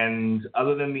 and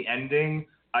other than the ending,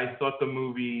 I thought the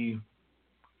movie,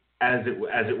 as it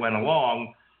went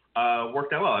along,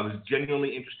 worked out well. I was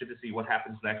genuinely interested to see what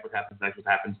happens next,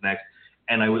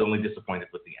 and I was only disappointed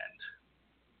with the end.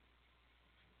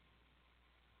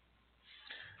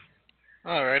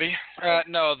 Alrighty.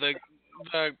 No, the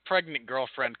pregnant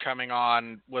girlfriend coming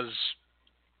on was,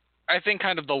 I think,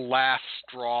 kind of the last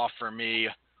straw for me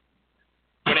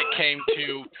when it came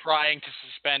to trying to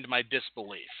suspend my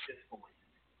disbelief.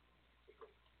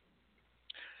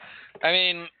 I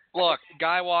mean, look,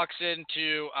 guy walks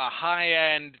into a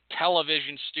high-end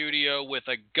television studio with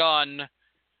a gun.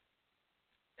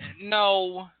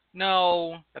 No,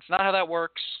 that's not how that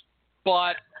works.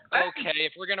 But, okay,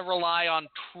 if we're going to rely on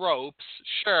tropes,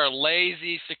 sure,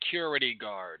 lazy security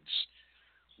guards.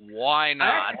 Why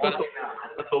not? But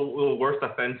the worst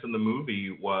offense in the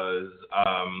movie was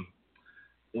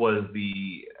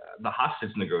the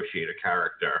hostage negotiator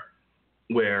character,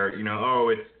 where, you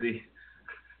know,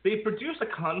 they produce a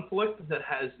conflict that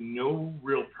has no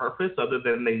real purpose other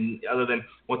than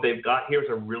what they've got here is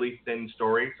a really thin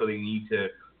story, so they need to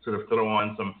sort of throw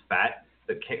on some fat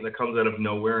that comes out of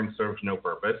nowhere and serves no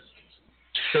purpose.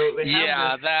 So they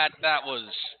have that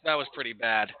was pretty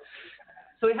bad.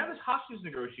 So they have this hostage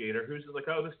negotiator who's like,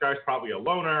 oh, this guy's probably a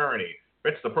loner and he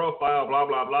fits the profile, blah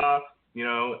blah blah, you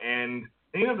know, and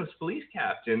then you have this police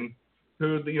captain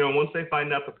who, you know, once they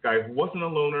find out that the guy wasn't a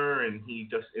loner and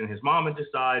his mom had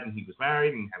just died and he was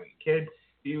married and having a kid,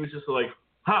 he was just like,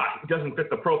 ha, he doesn't fit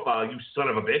the profile, you son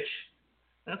of a bitch.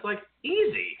 And it's like,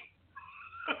 easy.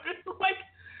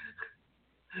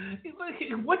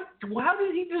 What? How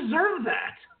did he deserve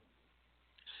that?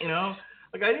 You know,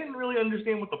 like, I didn't really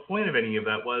understand what the point of any of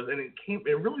that was, and it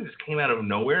really just came out of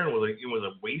nowhere, and it was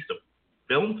a waste of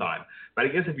film time. But I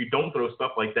guess if you don't throw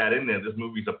stuff like that in there, this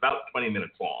movie's about 20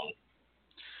 minutes long.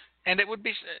 And it would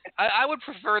be, I would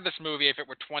prefer this movie if it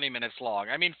were 20 minutes long.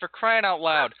 I mean, for crying out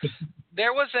loud,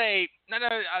 there was and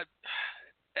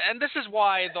this is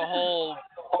why the whole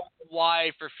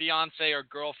wife or fiance or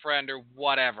girlfriend or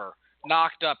whatever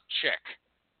knocked up chick.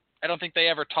 I don't think they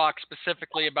ever talk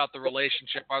specifically about the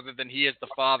relationship other than he is the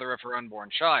father of her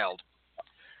unborn child.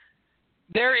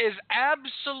 There is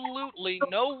absolutely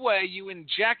no way you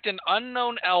inject an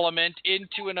unknown element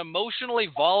into an emotionally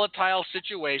volatile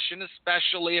situation,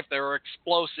 especially if there are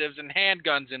explosives and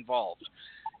handguns involved.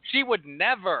 She would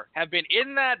never have been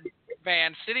in that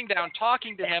van sitting down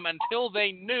talking to him until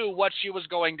they knew what she was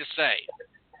going to say.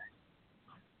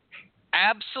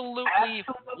 Absolutely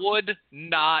would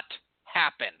not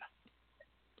happen.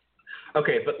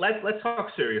 Okay, but let's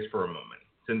talk serious for a moment,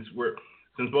 since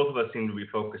both of us seem to be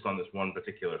focused on this one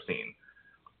particular scene.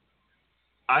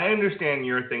 I understand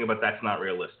your thing about that's not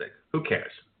realistic. Who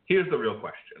cares? Here's the real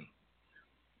question.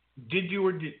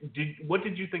 What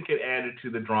did you think it added to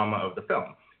the drama of the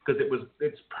film? Because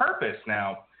its purpose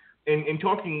now, in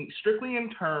talking strictly in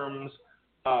terms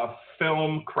of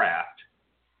film craft,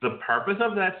 the purpose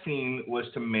of that scene was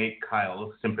to make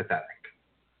Kyle sympathetic.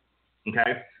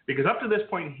 Okay? Because up to this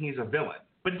point, he's a villain.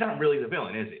 But he's not really the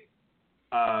villain, is he?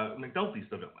 McNulty's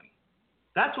the villain.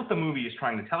 That's what the movie is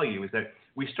trying to tell you, is that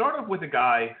we start off with a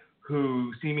guy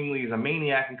who seemingly is a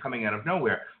maniac and coming out of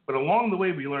nowhere. But along the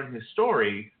way, we learn his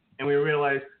story, and we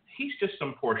realize he's just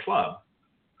some poor schlub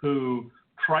who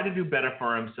tried to do better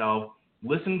for himself,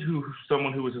 listened to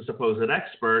someone who was a supposed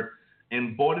expert,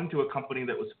 and bought into a company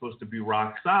that was supposed to be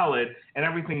rock solid, and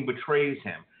everything betrays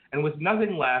him. And with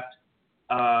nothing left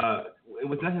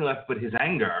but his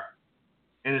anger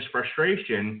and his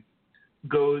frustration,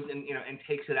 goes and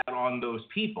takes it out on those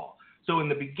people. So in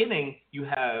the beginning, you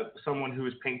have someone who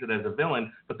is painted as a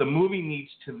villain, but the movie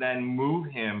needs to then move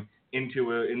him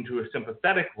into a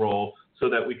sympathetic role so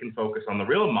that we can focus on the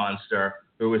real monster,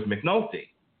 who is McNulty.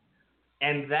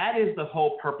 And that is the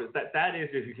whole purpose. That is,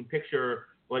 if you can picture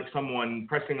like someone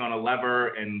pressing on a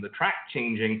lever and the track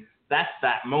changing, that's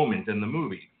that moment in the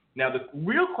movie. Now, the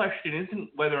real question isn't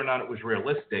whether or not it was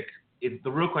realistic.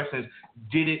 The real question is,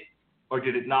 did it or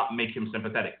did it not make him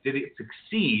sympathetic? Did it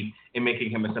succeed in making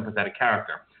him a sympathetic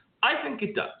character? I think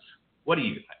it does. What do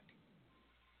you think?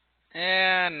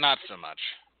 Not so much.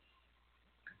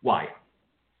 Why?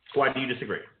 Why do you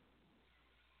disagree?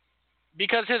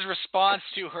 Because his response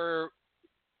to her,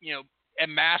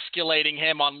 emasculating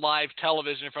him on live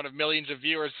television in front of millions of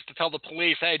viewers is to tell the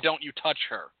police, hey, don't you touch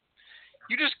her.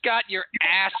 You just got your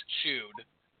ass chewed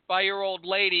by your old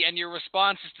lady, and your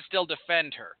response is to still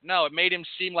defend her. No, it made him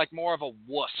seem like more of a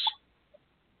wuss.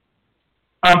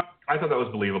 I thought that was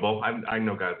believable. I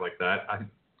know guys like that.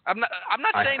 I'm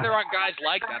not saying there aren't guys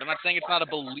like that. I'm not saying it's not a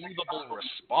believable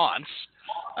response.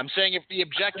 I'm saying if the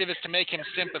objective is to make him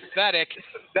sympathetic,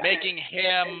 making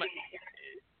him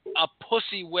a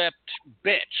pussy-whipped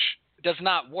bitch does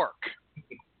not work.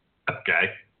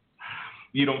 Okay.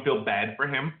 You don't feel bad for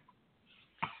him?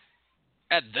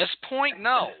 At this point,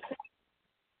 no.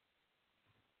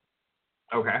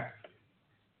 Okay.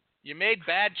 You made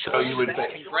bad So choices. you would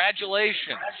say,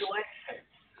 Congratulations.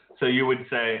 So you would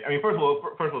say, I mean, first of all,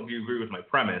 do you agree with my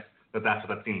premise that that's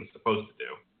what that scene was supposed to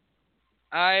do?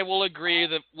 I will agree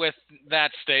with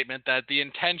that statement that the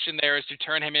intention there is to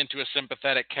turn him into a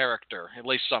sympathetic character, at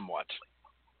least somewhat.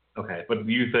 Okay, but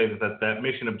you say that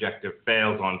mission objective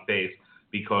fails on face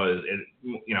because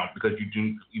because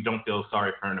you don't feel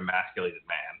sorry for an emasculated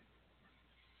man.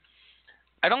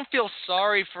 I don't feel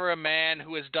sorry for a man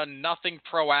who has done nothing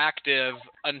proactive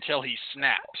until he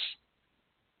snaps.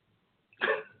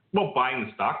 Well, buying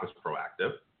the stock was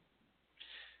proactive.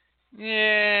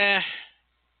 Yeah.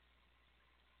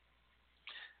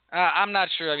 I'm not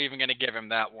sure I'm even going to give him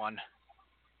that one.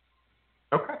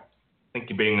 Okay. I think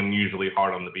you're being unusually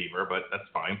hard on the beaver, but that's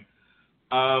fine.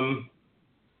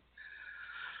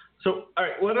 So, all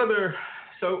right,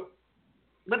 so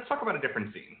let's talk about a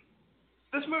different scene.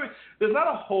 This movie, there's not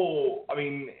a whole, I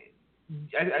mean,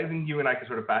 I think you and I can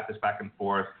sort of bat this back and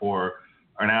forth for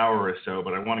an hour or so,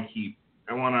 but I want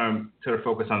to sort of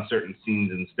focus on certain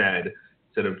scenes instead,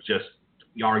 instead of just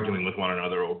arguing with one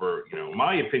another over,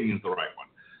 my opinion's the right one.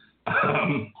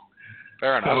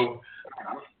 Fair enough.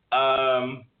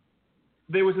 So,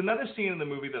 there was another scene in the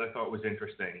movie that I thought was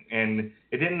interesting, and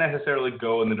it didn't necessarily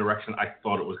go in the direction I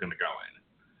thought it was going to go in.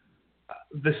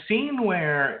 The scene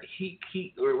where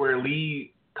where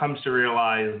Lee comes to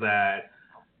realize that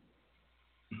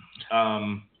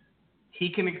he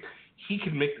can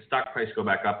make the stock price go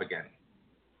back up again.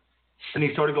 And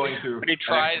he's sort of going through. He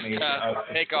tries to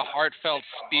make a heartfelt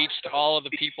speech to all of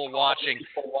the people watching.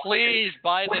 Please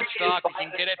buy this stock. We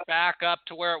can get it back up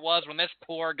to where it was when this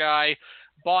poor guy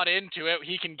bought into it.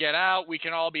 He can get out. We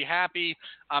can all be happy.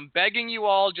 I'm begging you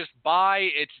all, just buy.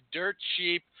 It's dirt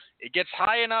cheap. It gets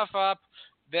high enough up,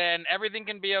 then everything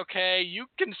can be okay. You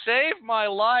can save my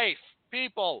life,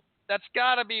 people. That's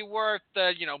got to be worth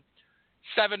the,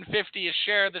 $7.50 a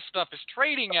share this stuff is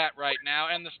trading at right now,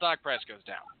 and the stock price goes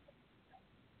down.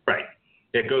 Right.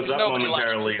 It goes up Nobody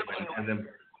momentarily and then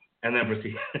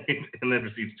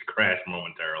proceeds to crash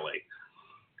momentarily.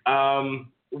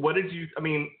 What did you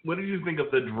think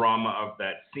of the drama of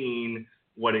that scene,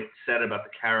 what it said about the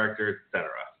characters, etc.?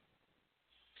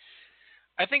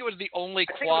 I think it was the only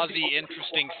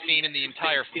quasi-interesting scene in the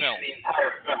entire film.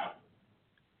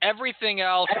 Everything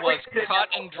else was cut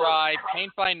and dry,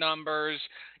 paint by numbers.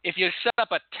 If you set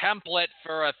up a template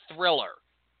for a thriller,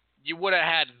 you would have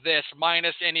had this,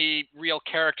 minus any real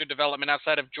character development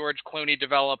outside of George Clooney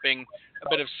developing a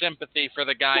bit of sympathy for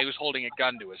the guy who's holding a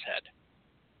gun to his head.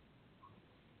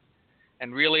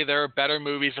 And really, there are better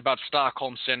movies about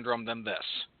Stockholm Syndrome than this.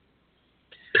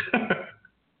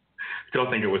 Don't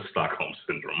think it was Stockholm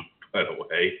Syndrome, by the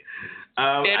way.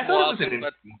 It wasn't,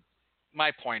 but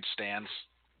my point stands.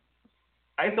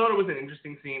 I thought it was an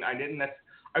interesting scene.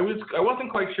 I wasn't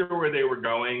quite sure where they were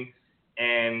going,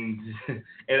 and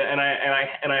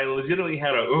I legitimately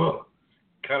had a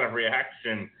kind of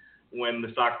reaction when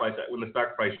the stock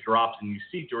price drops and you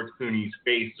see George Clooney's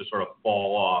face just sort of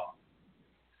fall off,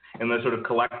 and the sort of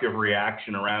collective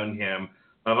reaction around him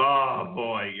of, oh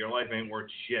boy, your life ain't worth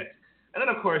shit. And then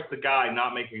of course the guy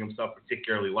not making himself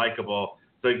particularly likable,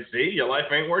 it's like, see, your life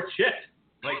ain't worth shit.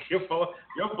 Like you're full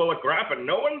of crap, and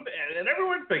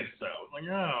everyone thinks so. Like,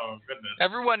 oh goodness.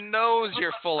 Everyone knows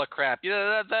you're full of crap.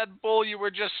 That bull you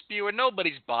were just spewing,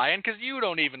 nobody's buying because you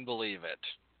don't even believe it.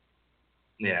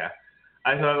 Yeah,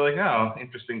 I thought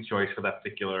interesting choice for that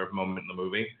particular moment in the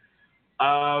movie.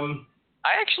 I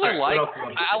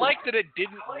I like that it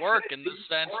didn't work in the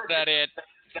sense that it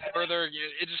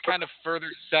it just kind of further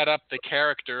set up the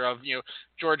character of,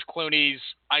 George Clooney's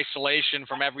isolation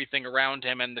from everything around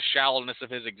him and the shallowness of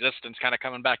his existence kind of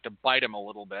coming back to bite him a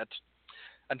little bit.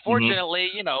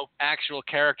 Unfortunately, actual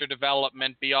character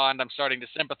development beyond I'm starting to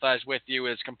sympathize with you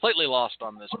is completely lost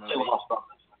on this movie.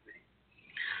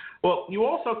 Well, you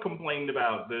also complained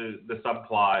about the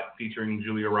subplot featuring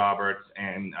Julia Roberts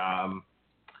and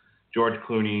George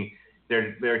Clooney,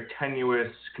 their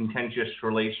tenuous, contentious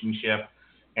relationship,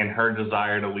 and her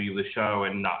desire to leave the show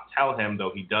and not tell him,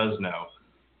 though he does know.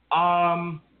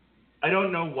 I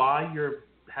don't know why you're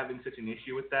having such an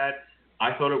issue with that.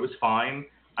 I thought it was fine.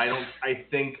 I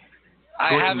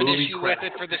have an issue with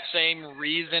it for the same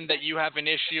reason that you have an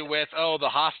issue with, the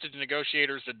hostage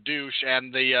negotiator's a douche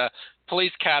and the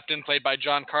police captain played by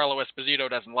Giancarlo Esposito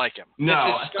doesn't like him.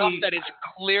 No, this is stuff that is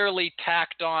clearly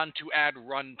tacked on to add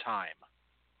runtime.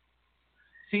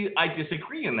 See, I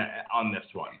disagree on this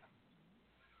one.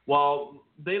 Well,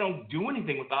 they don't do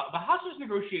anything with the hostage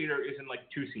negotiator is in like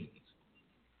 2 scenes.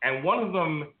 And one of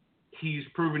them, he's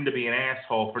proven to be an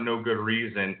asshole for no good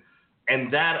reason.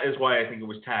 And that is why I think it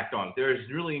was tacked on. There's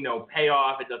really no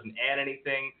payoff. It doesn't add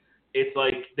anything. It's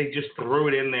like they just threw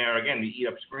it in there, again, to eat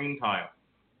up screen time.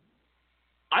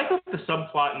 I thought the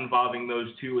subplot involving those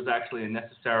two was actually a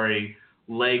necessary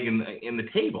leg in the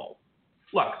table.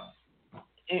 Look,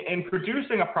 in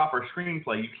producing a proper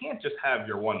screenplay, you can't just have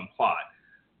your one plot.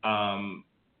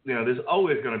 There's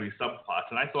always going to be subplots.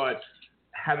 And I thought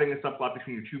having a subplot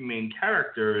between your 2 main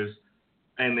characters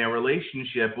and their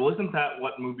relationship, well, isn't that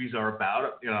what movies are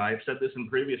about? I've said this in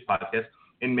previous podcasts.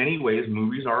 In many ways,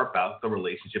 movies are about the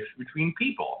relationships between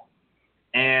people.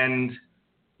 And,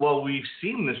 well, we've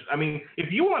seen this. I mean,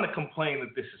 if you want to complain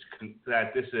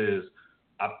that this is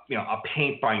a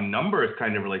paint by numbers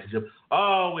kind of relationship,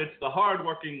 it's the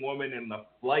hardworking woman and the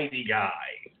flighty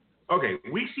guy. Okay,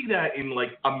 we see that in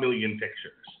like a million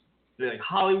pictures. Like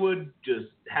Hollywood just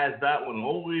has that one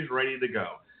always ready to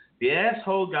go. The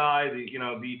asshole guy,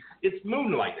 it's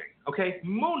moonlighting. Okay,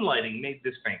 moonlighting made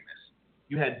this famous.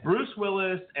 You had Bruce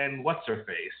Willis and what's her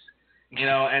face,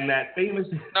 and that famous.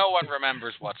 No one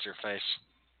remembers what's her face.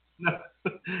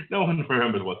 No one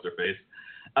remembers what's her face.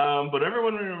 But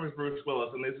everyone remembers Bruce Willis,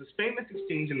 and there's this famous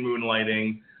exchange in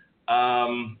Moonlighting,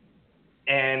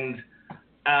 and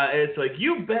it's like,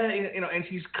 you bet, and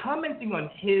she's commenting on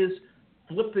his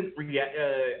flippant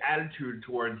attitude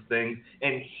towards things,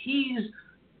 and he's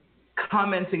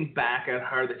commenting back at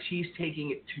her that she's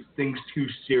taking things too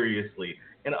seriously.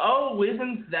 And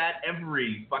isn't that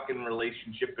every fucking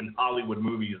relationship in Hollywood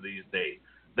movies these days?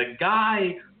 The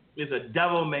guy is a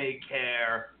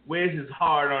devil-may-care, wears his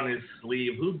heart on his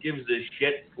sleeve, who gives a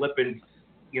shit, flippant,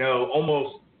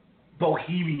 almost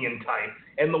bohemian type,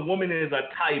 and the woman is a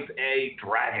type A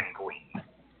dragon queen.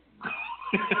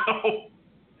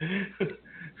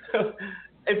 So,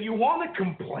 if you want to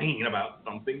complain about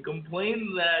something,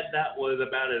 complain that was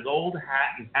about as old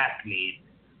hat and hackneyed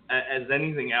as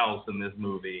anything else in this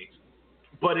movie.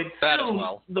 But it's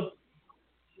still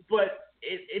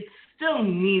it still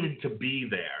needed to be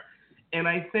there. And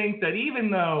I think that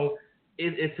even though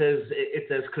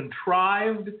it's as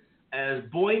contrived as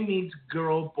boy meets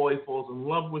girl, boy falls in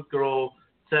love with girl,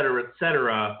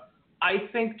 etc., I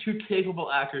think 2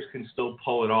 capable actors can still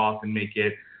pull it off and make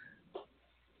it,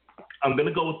 I'm going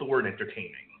to go with the word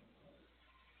entertaining.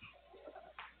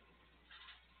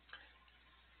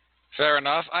 Fair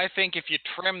enough. I think if you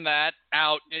trim that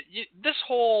out, this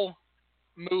whole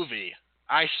movie,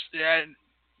 I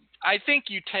think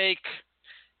you take,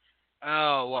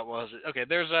 what was it? Okay,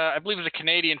 there's I believe it's a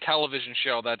Canadian television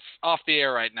show that's off the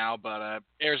air right now, but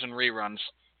airs in reruns,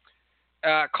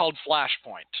 called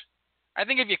Flashpoint. I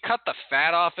think if you cut the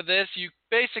fat off of this, you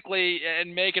basically,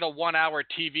 and make it a 1-hour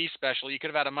TV special, you could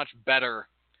have had a much better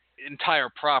entire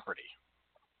property.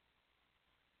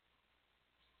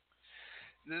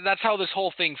 That's how this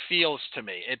whole thing feels to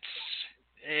me.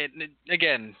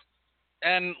 Again,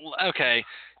 and okay,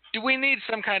 do we need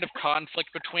some kind of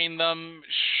conflict between them?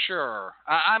 Sure.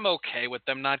 I'm okay with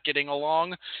them not getting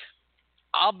along.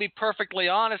 I'll be perfectly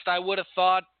honest, I would have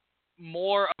thought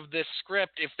more of this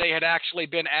script if they had actually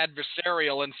been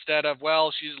adversarial instead of,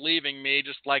 well, she's leaving me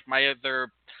just like my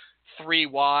other 3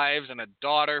 wives and a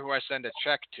daughter who I send a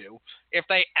check to. If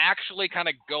they actually kind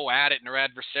of go at it and are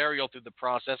adversarial through the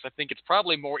process, I think it's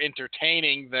probably more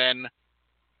entertaining than,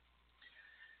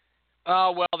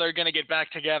 they're going to get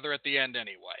back together at the end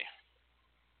anyway.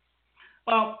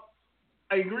 Well,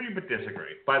 I agree but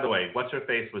disagree. By the way, what's her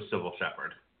face was Sybil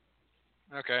Shepherd.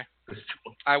 Okay.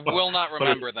 I will not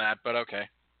remember that, but okay.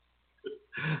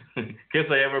 case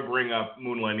I ever bring up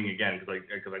Moonlighting again,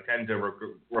 because I tend to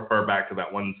refer back to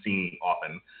that one scene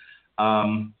often.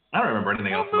 I don't remember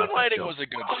anything else about that show. Moonlighting was a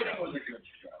good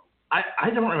show. I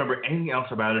don't remember anything else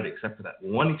about it except for that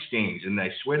one exchange, and I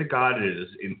swear to God it has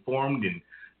informed and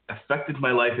affected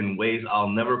my life in ways I'll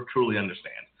never truly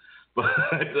understand. But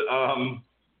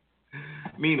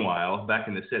meanwhile, back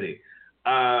in the city,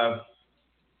 I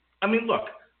mean, look,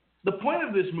 the point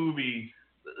of this movie,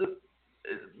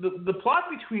 the plot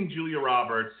between Julia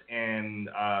Roberts and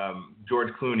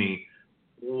George Clooney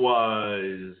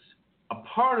was a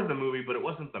part of the movie, but it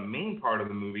wasn't the main part of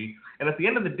the movie. And at the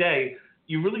end of the day,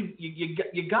 you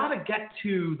gotta get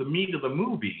to the meat of the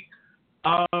movie.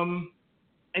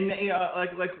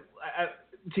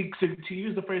 To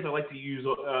use the phrase I like to use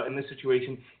in this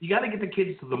situation, you got to get the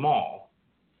kids to the mall.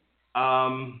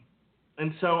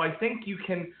 And so I think you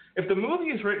can, if the movie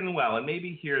is written well, and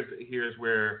maybe here's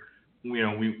where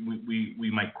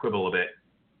we might quibble a bit.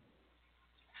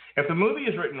 If the movie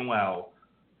is written well,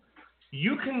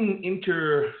 you can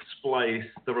intersplice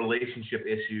the relationship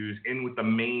issues in with the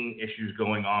main issues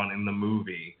going on in the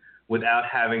movie without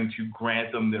having to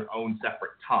grant them their own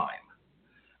separate time.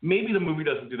 Maybe the movie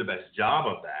doesn't do the best job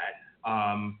of that.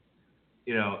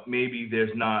 Maybe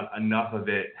there's not enough of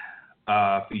it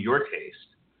for your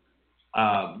taste.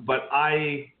 But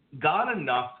I got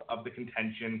enough of the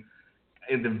contention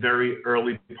in the very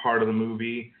early part of the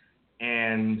movie.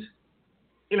 And,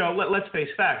 let's face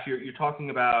facts. You're talking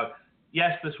about,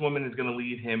 yes, this woman is going to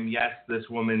leave him. Yes, this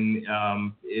woman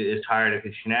is tired of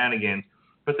his shenanigans.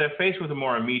 But they're faced with a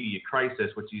more immediate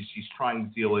crisis, which she's trying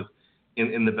to deal with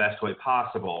in the best way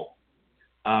possible.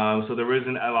 So there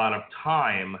isn't a lot of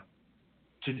time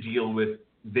to deal with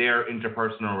their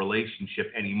interpersonal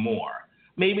relationship anymore.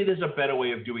 Maybe there's a better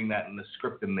way of doing that in the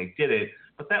script than they did it,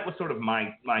 but that was sort of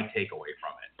my takeaway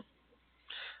from it.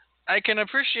 I can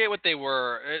appreciate what they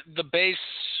were. The base,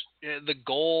 the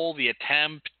goal, the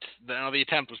attempt. The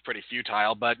attempt was pretty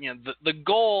futile, but the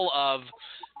goal of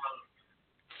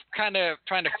kind of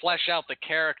trying to flesh out the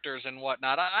characters and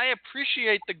whatnot. I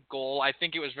appreciate the goal. I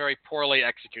think it was very poorly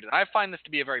executed. I find this to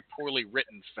be a very poorly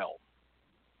written film.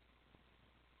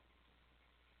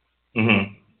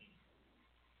 Mm-hmm.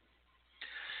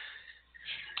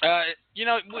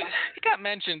 It got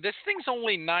mentioned, this thing's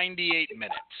only 98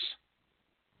 minutes.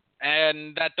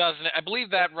 And that doesn't, I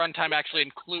believe that runtime actually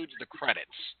includes the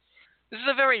credits. This is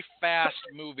a very fast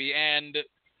movie, and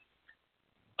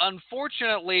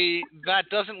unfortunately, that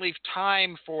doesn't leave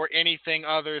time for anything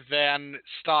other than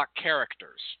stock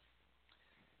characters,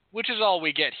 which is all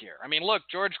we get here. I mean, look,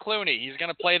 George Clooney, he's going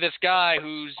to play this guy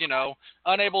who's,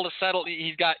 unable to settle.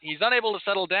 He's unable to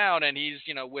settle down, and he's,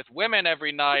 with women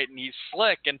every night, and he's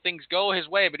slick, and things go his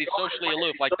way, but he's socially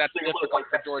aloof. Like, that's difficult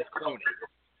for George Clooney.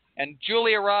 And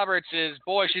Julia Roberts is,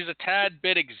 boy, she's a tad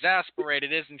bit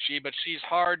exasperated, isn't she? But she's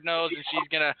hard-nosed, and she's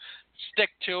going to stick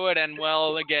to it, and,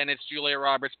 well, again, it's Julia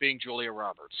Roberts being Julia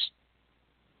Roberts.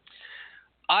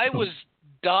 I was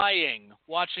dying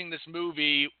watching this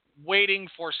movie, waiting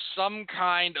for some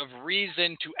kind of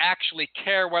reason to actually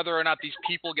care whether or not these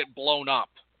people get blown up.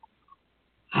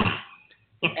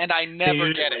 And I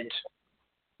never get it.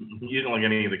 You didn't like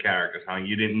any of the characters, huh?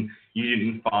 You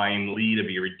didn't find Lee to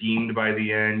be redeemed by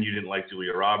the end. You didn't like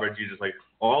Julia Roberts. You just like,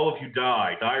 all of you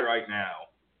die right now.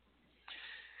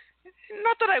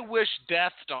 Not that I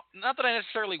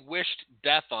necessarily wished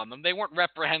death on them. They weren't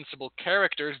reprehensible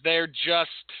characters. They're just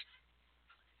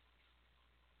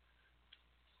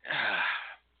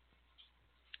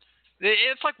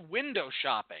it's like window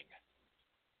shopping.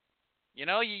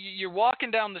 You're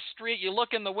walking down the street, you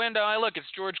look in the window, look, it's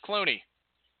George Clooney.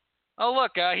 Oh,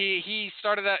 look, he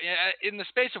started out in the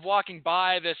space of walking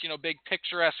by this, big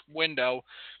picturesque window.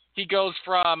 He goes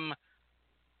from,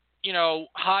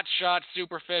 hot shot,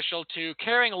 superficial to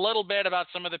caring a little bit about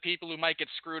some of the people who might get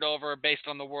screwed over based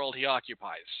on the world he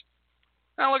occupies.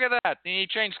 Now look at that. He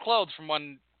changed clothes from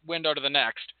one window to the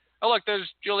next. Oh, look, there's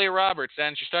Julia Roberts,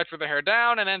 and she starts with her hair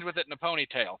down and ends with it in a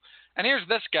ponytail. And here's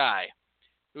this guy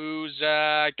who's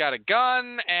got a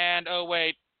gun, and, oh,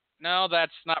 wait, no,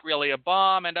 that's not really a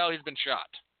bomb, and, oh, he's been shot.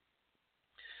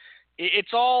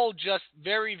 It's all just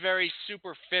very, very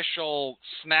superficial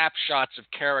snapshots of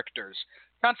characters.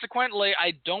 Consequently,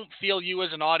 I don't feel you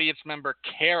as an audience member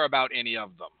care about any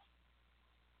of them.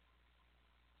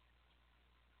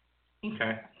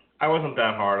 Okay. I wasn't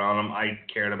that hard on them. I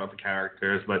cared about the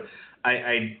characters, but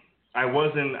I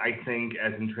wasn't, I think,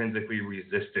 as intrinsically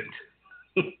resistant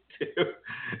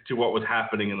to what was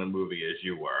happening in the movie as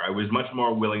you were. I was much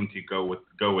more willing to go with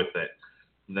it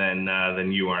than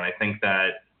you are, and I think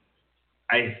that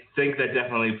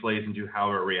definitely plays into how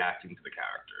we're reacting to the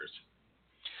characters.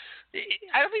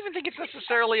 I don't even think it's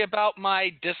necessarily about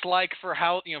my dislike for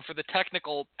how, for the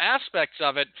technical aspects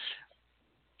of it.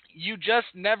 You just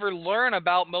never learn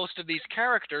about most of these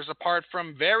characters apart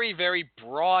from very, very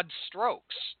broad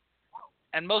strokes.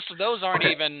 And most of those aren't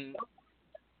even...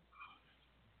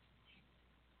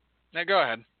 Now, go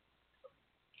ahead.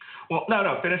 Well,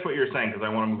 no, finish what you're saying because I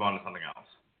want to move on to something else.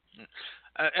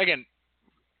 Again,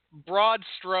 broad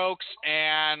strokes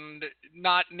and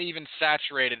not even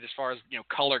saturated as far as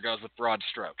color goes with broad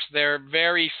strokes. They're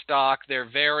very stock. They're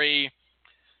very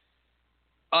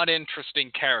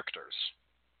uninteresting characters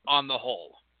on the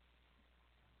whole.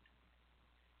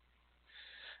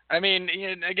 I mean,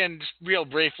 again, just real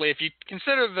briefly, if you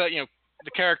consider the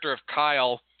character of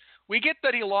Kyle, we get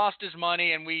that he lost his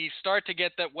money, and we start to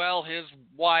get that, well, his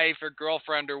wife or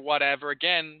girlfriend or whatever,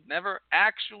 again, never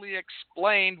actually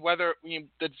explained whether we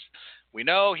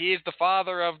know he's the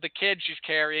father of the kid she's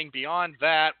carrying. Beyond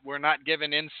that, we're not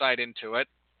given insight into it.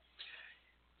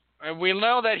 And we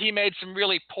know that he made some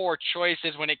really poor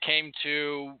choices when it came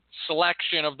to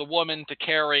selection of the woman to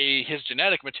carry his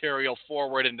genetic material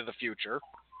forward into the future.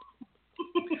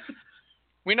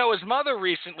 We know his mother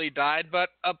recently died, but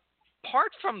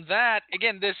apart from that,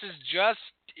 again, this is just,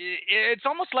 it's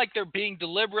almost like they're being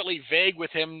deliberately vague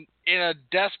with him in a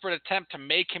desperate attempt to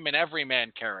make him an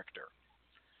everyman character.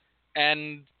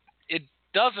 And it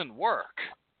doesn't work.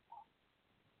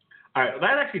 All right,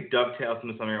 that actually dovetails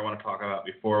into something I want to talk about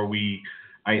before we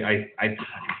can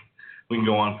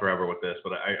go on forever with this,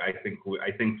 but I think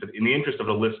that in the interest of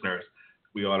the listeners,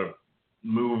 we ought to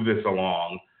move this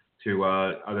along to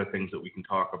other things that we can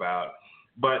talk about.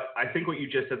 But I think what you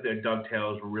just said there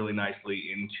dovetails really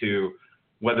nicely into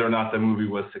whether or not the movie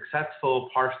was successful,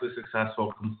 partially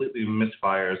successful, completely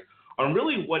misfires, on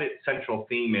really what its central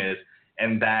theme is,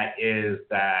 and that is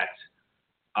that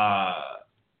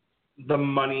the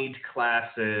moneyed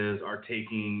classes are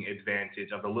taking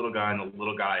advantage of the little guy, and the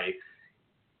little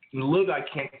guy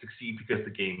can't succeed because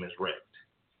the game is rigged.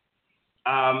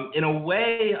 In a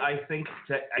way, I think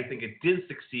it did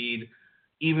succeed,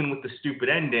 even with the stupid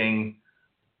ending,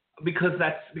 because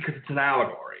it's an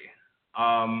allegory.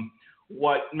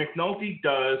 What McNulty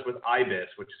does with IBIS,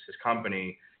 which is his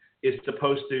company, is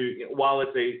supposed to, while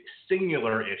it's a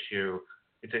singular issue,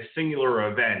 it's a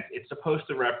singular event, it's supposed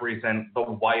to represent the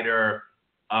wider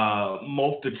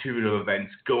multitude of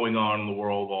events going on in the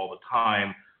world all the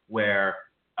time, where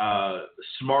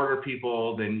smarter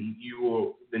people than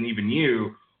even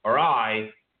you or I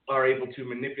are able to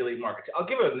manipulate markets. I'll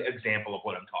give an example of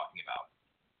what I'm talking about.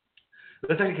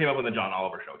 This actually came up on the John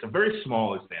Oliver show. It's a very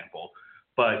small example,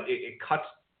 but it cuts.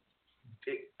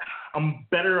 I'm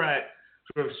better at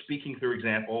sort of speaking through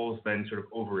examples than sort of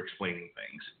over-explaining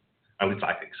things. At least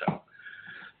I think so.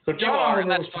 So You are,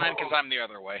 and that's fine because I'm the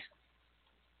other way.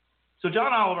 So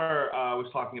John Oliver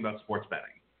was talking about sports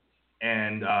betting,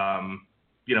 and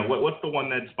what's the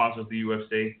one that sponsors the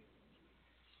UFC?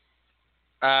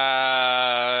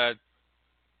 I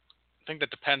think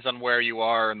that depends on where you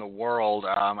are in the world.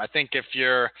 I think if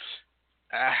you're,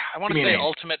 I want to say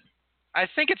Ultimate. I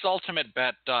think it's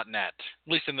ultimatebet.net.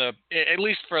 At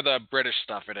least for the British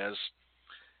stuff, it is.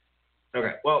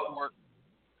 Okay. Well,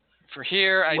 for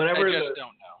here, I just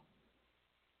don't know.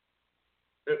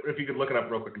 If you could look it up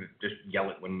real quick and just yell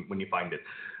it when you find it.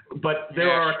 But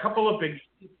there are a couple of big.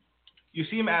 You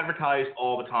see them advertised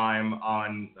all the time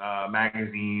on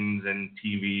magazines and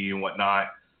TV and whatnot.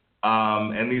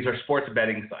 And these are sports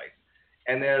betting sites.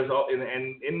 And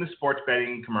in the sports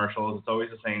betting commercials, it's always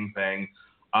the same thing.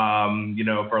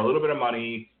 For a little bit of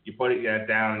money, you put it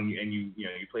down and you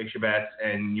place your bets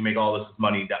and you make all this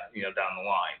money down the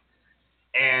line.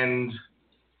 And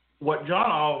what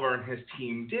John Oliver and his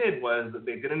team did was that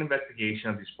they did an investigation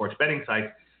of these sports betting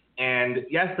sites. And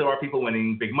yes, there are people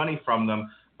winning big money from them,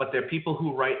 but they're people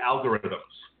who write algorithms.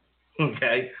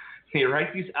 Okay? They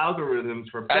write these algorithms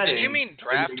for betting. Did you mean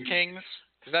DraftKings?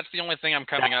 Because that's the only thing I'm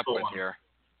coming up with here.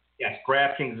 Yes,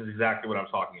 DraftKings is exactly what I'm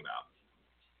talking about.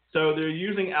 So they're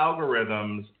using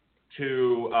algorithms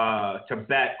to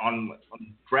bet on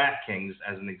DraftKings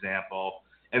as an example,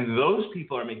 and those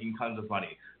people are making tons of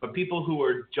money. But people who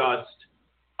are just,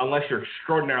 unless you're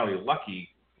extraordinarily lucky,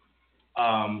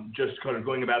 just kind of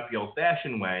going about the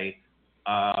old-fashioned way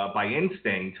by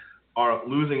instinct, are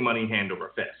losing money hand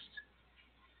over fist.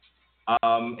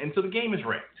 And so the game is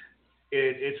rigged.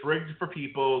 It's rigged for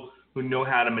people who know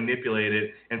how to manipulate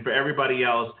it, and for everybody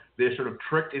else, they're sort of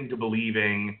tricked into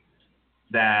believing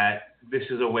that this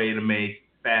is a way to make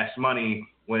fast money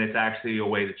when it's actually a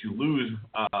way that you lose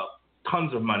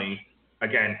tons of money,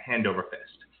 again, hand over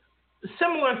fist.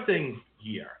 Similar thing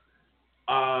here.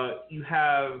 You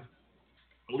have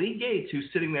Lee Gates, who's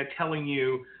sitting there telling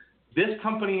you this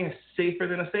company is safer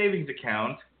than a savings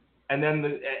account, and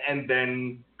then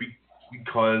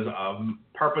because of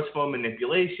purposeful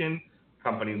manipulation,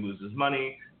 company loses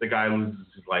money, the guy loses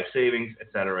his life savings, et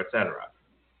cetera, et cetera.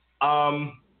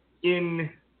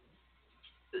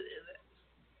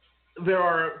 There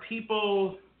are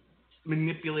people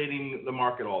manipulating the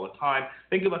market all the time.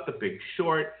 Think about The Big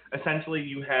Short. Essentially,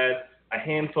 you had a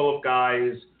handful of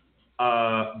guys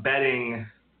betting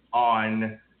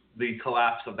on the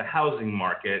collapse of the housing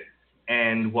market,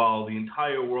 and while the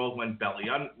entire world went belly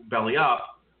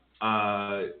up,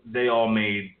 they all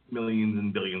made millions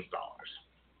and billions of dollars.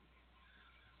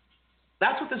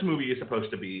 That's what this movie is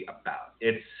supposed to be about.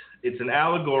 It's an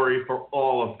allegory for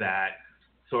all of that,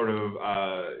 sort of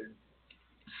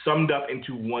summed up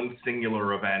into one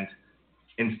singular event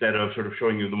instead of sort of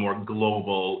showing you the more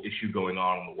global issue going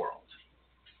on in the world.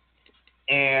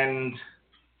 And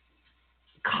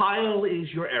Kyle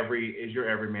is your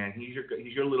everyman. He's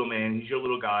your little man. He's your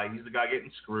little guy. He's the guy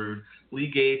getting screwed. Lee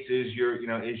Gates is your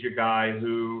guy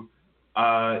who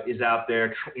is out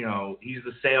there. He's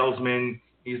the salesman.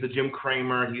 He's the Jim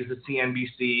Cramer. He's the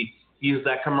CNBC. He's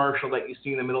that commercial that you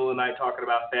see in the middle of the night talking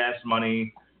about fast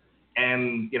money.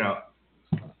 And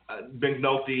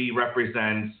McNulty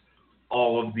represents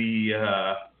all of the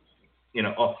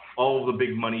all of the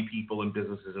big money people and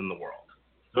businesses in the world.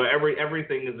 So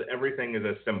everything is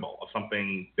a symbol of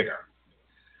something bigger.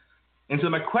 And so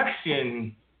my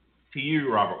question to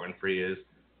you, Robert Winfree, is,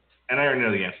 and I already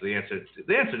know the answer.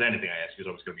 The answer to anything I ask you is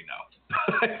always going to be no.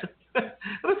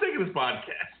 For the sake of this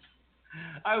podcast,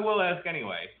 I will ask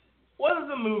anyway. Was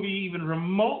the movie even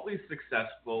remotely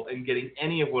successful in getting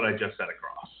any of what I just said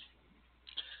across?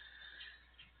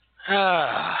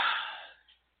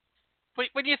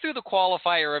 When you threw the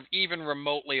qualifier of even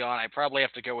remotely on, I probably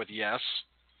have to go with yes.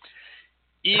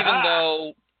 Even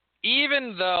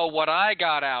though what I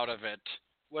got out of it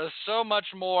was so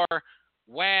much more,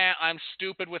 wah, I'm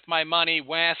stupid with my money,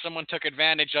 wah, someone took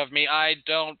advantage of me, wah,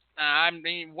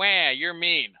 you're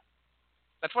mean.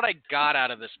 That's what I got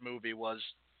out of this movie was,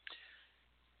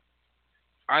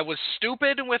 I was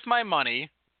stupid with my money.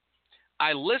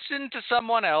 I listened to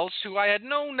someone else who I had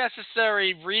no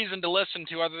necessary reason to listen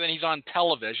to other than he's on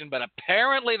television, but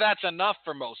apparently that's enough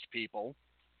for most people.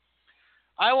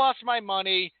 I lost my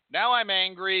money. Now I'm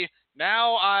angry.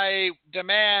 Now I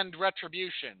demand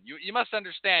retribution. You must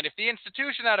understand, if the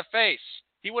institution had a face,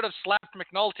 he would have slapped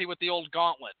McNulty with the old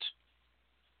gauntlet.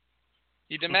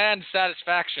 He demands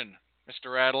satisfaction,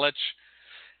 Mr. Radulich.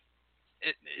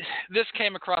 This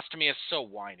came across to me as so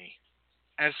whiny.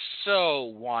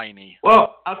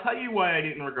 Well, I'll tell you why I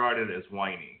didn't regard it as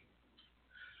whiny.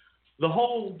 The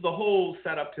whole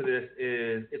setup to this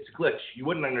is it's a glitch. You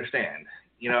wouldn't understand.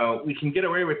 We can get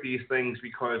away with these things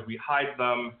because we hide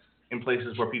them in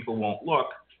places where people won't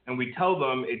look, and we tell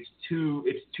them it's too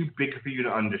big for you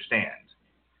to understand.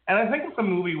 And I think what the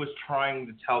movie was trying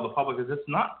to tell the public is it's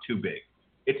not too big.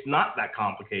 It's not that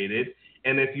complicated.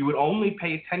 And if you would only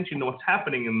pay attention to what's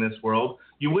happening in this world,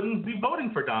 you wouldn't be voting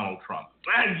for Donald Trump.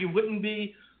 And you wouldn't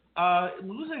be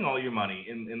losing all your money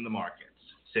in the markets.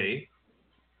 See?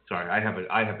 Sorry, I have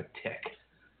a tick.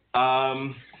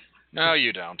 No,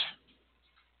 you don't.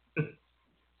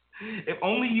 If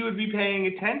only you would be paying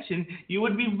attention, you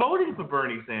would be voting for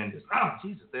Bernie Sanders. Oh,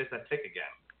 Jesus, there's that tick again.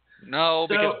 No,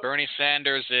 because Bernie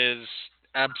Sanders is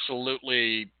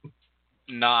absolutely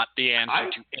not the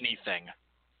answer to anything.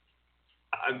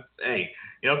 Hey,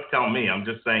 you don't have to tell me. I'm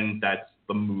just saying that's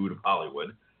the mood of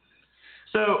Hollywood.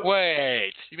 So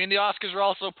wait, you mean the Oscars are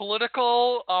also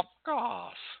political? Of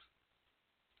course.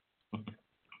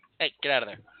 Hey, get out of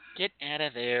there. Get out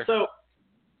of there. So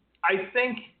I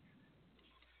think,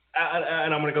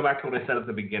 and I'm going to go back to what I said at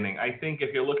the beginning. I think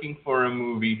if you're looking for a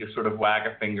movie to sort of wag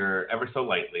a finger ever so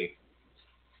lightly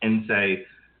and say,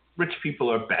 rich people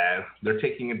are bad, they're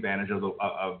taking advantage of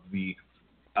the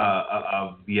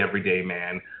everyday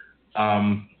man,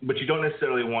 but you don't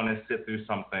necessarily want to sit through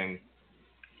something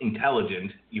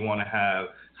intelligent. You want to have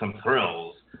some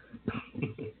thrills.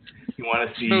 You want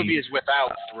to see... This movie is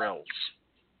without thrills.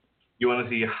 You want to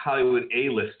see Hollywood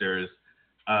A-listers,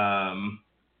 I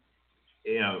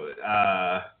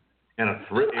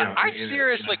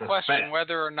seriously question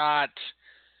whether or not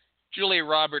Julia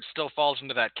Roberts still falls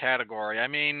into that category. I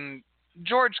mean,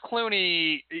 George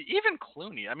Clooney, even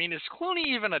Clooney. I mean, is Clooney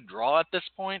even a draw at this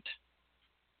point?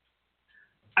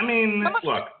 I mean,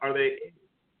 look, are they?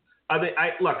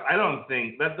 I don't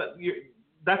think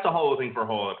that's a whole thing for a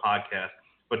whole other podcast.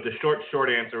 But the short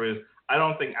answer is, I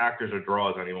don't think actors are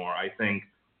draws anymore. I think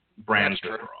brands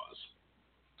are draws.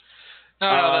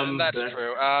 No, that's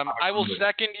true. I will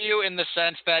second you in the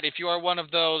sense that if you are one of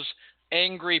those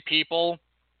angry people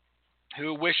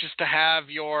who wishes to have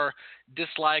your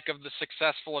dislike of the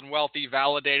successful and wealthy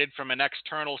validated from an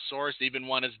external source, even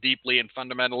one as deeply and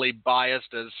fundamentally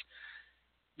biased as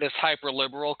this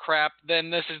hyper-liberal crap, then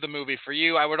this is the movie for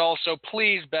you. I would also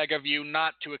please beg of you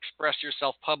not to express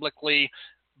yourself publicly,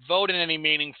 vote in any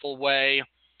meaningful way,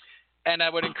 and I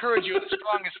would encourage you in the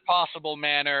strongest possible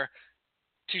manner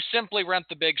to simply rent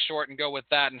The Big Short and go with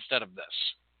that instead of this.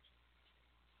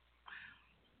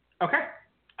 Okay.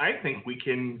 I think we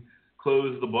can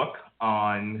close the book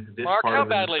on this Mark, part how of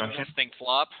the badly discussion. did this thing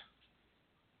flop?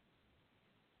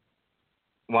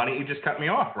 Why don't you just cut me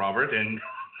off, Robert? And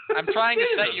I'm trying to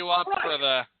set you up for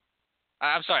the...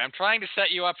 I'm trying to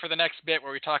set you up for the next bit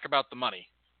where we talk about the money.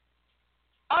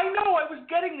 I know, I was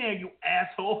getting there, you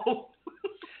asshole.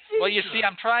 Well, you see,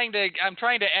 I'm trying to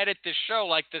edit this show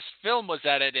like this film was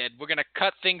edited. We're going to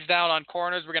cut things down on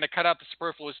corners. We're going to cut out the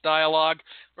superfluous dialogue.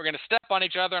 We're going to step on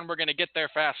each other, and we're going to get there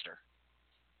faster.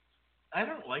 I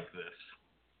don't like this.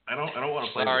 I don't want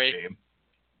to play this game.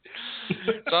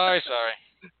 Sorry.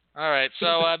 All right,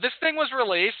 so this thing was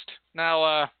released.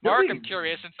 Now, Mark, I'm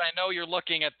curious, since I know you're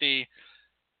looking at the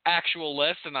actual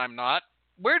list and I'm not,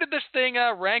 where did this thing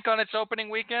rank on its opening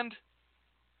weekend?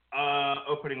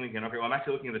 Opening weekend. Okay, well, I'm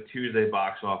actually looking at the Tuesday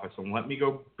box office, so let me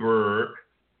go Burke.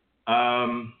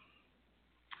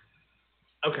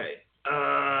 Okay.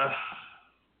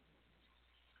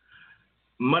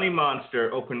 Money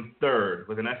Monster opened third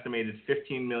with an estimated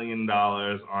 $15 million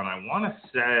on, I want to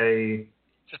say...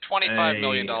 It's a $25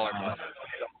 million movie.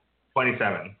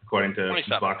 27, according to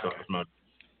 27. box office mode.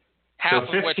 Half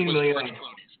so of which was million, George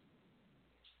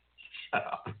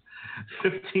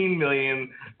Clooney's. $15 million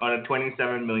on a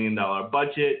 $27 million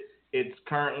budget. It's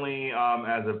currently,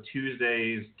 as of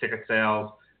Tuesday's ticket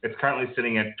sales, it's currently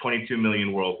sitting at $22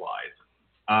 million worldwide.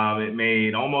 It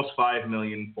made almost $5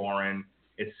 million foreign.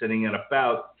 It's sitting at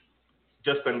about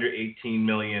just under $18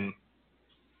 million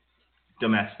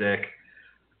domestic.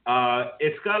 I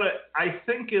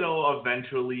think it'll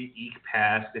eventually eke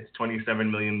past its $27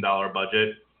 million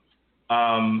budget.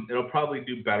 It'll probably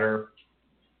do better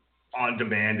on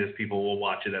demand as people will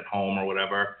watch it at home or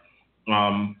whatever.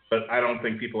 But I don't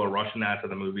think people are rushing out to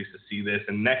the movies to see this.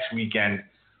 And next weekend,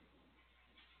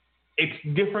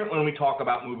 it's different when we talk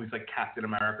about movies like Captain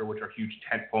America, which are huge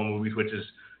tentpole movies, which is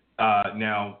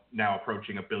now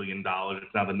approaching $1 billion.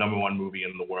 It's now the number one movie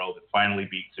in the world. It finally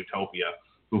beat Zootopia,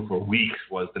 who for weeks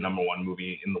was the number one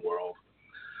movie in the world.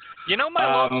 You know, my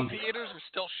local theaters are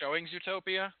still showing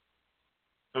Zootopia.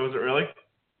 Oh, is it really?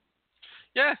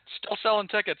 Yeah, still selling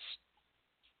tickets.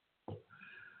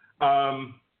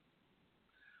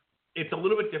 It's a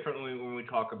little bit different when we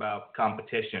talk about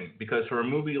competition, because for a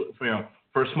movie,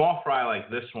 for a small fry like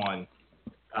this one,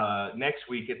 next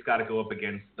week it's got to go up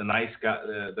against The Nice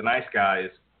Guys,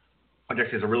 which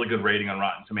actually has a really good rating on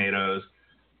Rotten Tomatoes.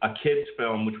 A kids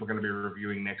film, which we're going to be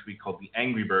reviewing next week, called The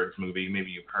Angry Birds movie. Maybe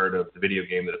you've heard of the video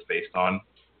game that it's based on.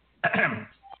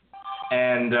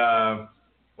 And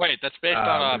wait, that's based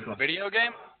on a video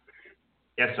game?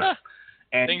 Yes, sir. Huh.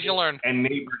 And things you learn. And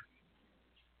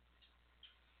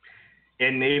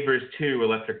Neighbors 2,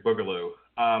 Electric Boogaloo.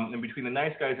 And between The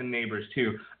Nice Guys and Neighbors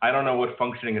 2, I don't know what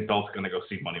functioning adult's going to go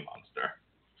see Money Monster.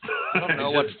 I don't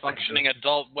know what functioning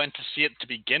adult went to see it to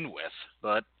begin with,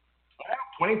 but...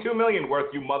 $22 million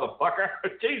worth, you motherfucker.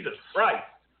 Jesus Christ.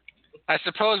 I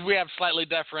suppose we have slightly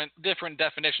different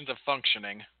definitions of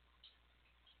functioning.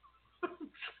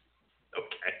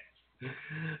 Okay.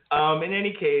 In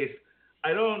any case,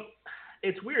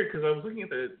 it's weird because I was looking at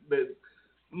the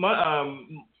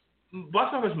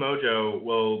Box Office Mojo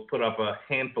will put up a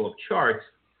handful of charts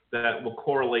that will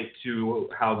correlate to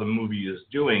how the movie is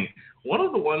doing. One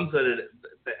of the ones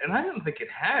and I didn't think it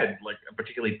had like a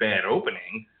particularly bad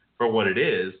opening for what it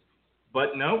is,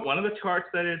 but no, one of the charts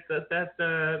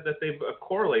that they've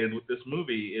correlated with this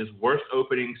movie is worst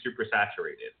opening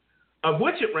supersaturated, of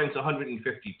which it ranks 152.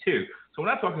 So we're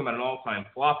not talking about an all-time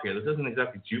flop here. This isn't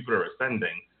exactly Jupiter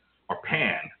Ascending or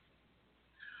Pan,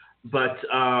 but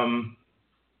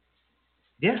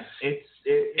yes,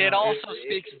 it also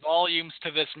speaks volumes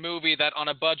to this movie that on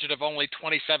a budget of only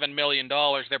 $27 million,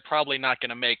 they're probably not going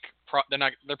to make.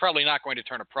 They're probably not going to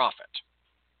turn a profit.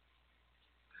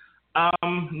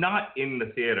 Not in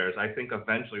the theaters. I think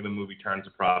eventually the movie turns a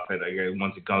profit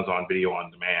once it goes on video on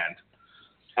demand.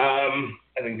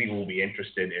 I think people will be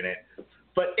interested in it.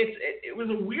 But it was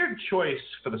a weird choice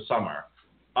for the summer.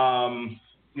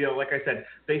 Like I said,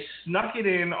 they snuck it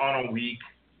in on a week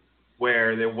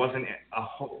where there wasn't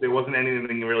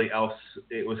anything really else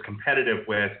it was competitive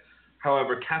with.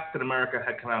 However, Captain America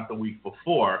had come out the week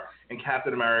before, and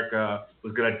Captain America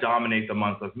was going to dominate the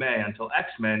month of May until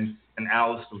X-Men and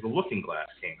Alice of the Looking Glass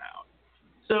came out.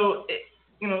 So,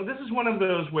 this is one of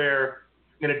those where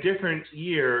in a different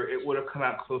year, it would have come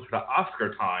out closer to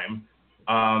Oscar time.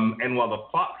 And while the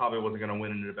plot probably wasn't going to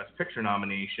win into the Best Picture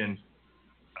nomination,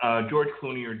 George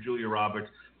Clooney or Julia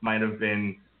Roberts might have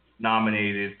been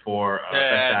nominated for Best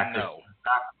Actress. No.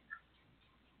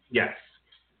 Yes.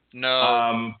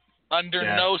 No. Under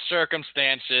no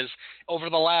circumstances over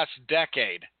the last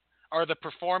decade are the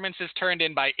performances turned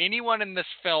in by anyone in this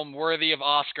film worthy of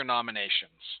Oscar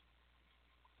nominations.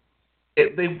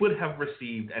 They would have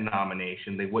received a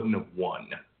nomination. They wouldn't have won.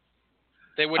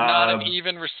 They would not have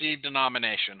even received a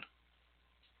nomination.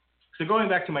 So going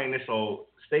back to my initial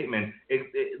statement,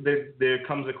 there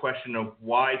comes a question of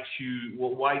why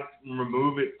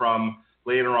remove it from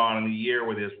later on in the year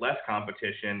where there's less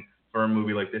competition for a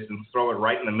movie like this and throw it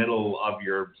right in the middle of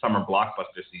your summer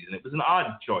blockbuster season. It was an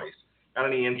odd choice. Got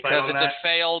any insight on that?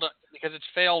 Because it's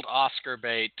failed Oscar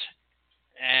bait,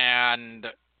 and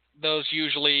those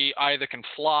usually either can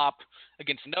flop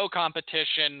against no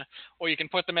competition, or you can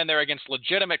put them in there against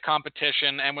legitimate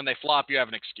competition, and when they flop, you have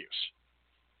an excuse.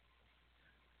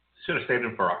 Should have saved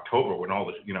them for October when all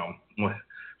this,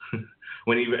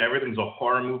 when everything's a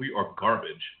horror movie or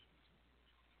garbage.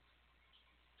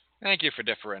 Thank you for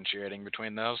differentiating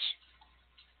between those.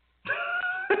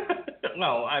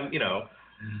 Well, I'm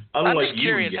just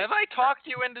curious. Have I talked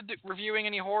you into reviewing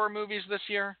any horror movies this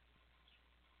year?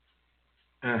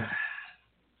 I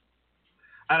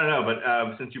don't know,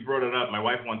 but since you brought it up, my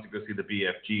wife wants to go see the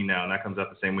BFG now, and that comes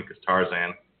out the same week as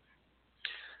Tarzan.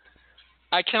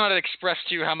 I cannot express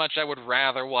to you how much I would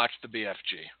rather watch the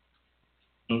BFG.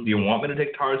 Do you want me to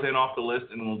take Tarzan off the list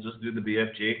and we'll just do the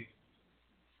BFG?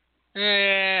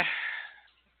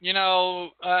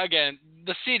 Again,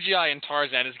 the CGI in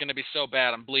Tarzan is going to be so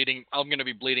bad I'm going to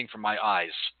be bleeding from my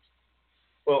eyes.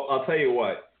 Well, I'll tell you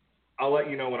what. I'll let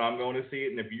you know when I'm going to see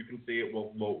it, and if you can see it,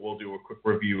 we'll do a quick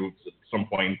review at some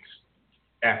point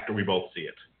after we both see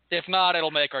it. If not, it'll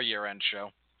make our year-end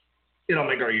show. It'll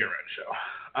make our year-end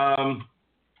show.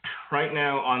 Right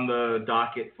now on the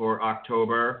docket for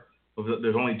October,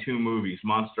 there's only 2 movies,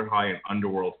 Monster High and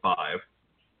Underworld 5.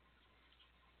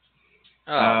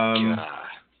 Oh, God.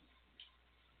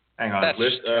 Hang on. That's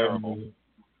terrible.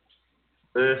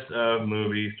 List of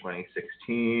movies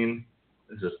 2016.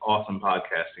 This is awesome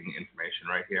podcasting information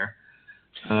right here.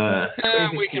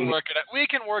 We can work it out. We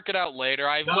can work it out later.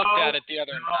 I looked at it the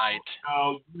other night.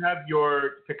 No, you have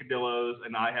your picadillos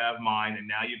and I have mine, and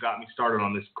now you got me started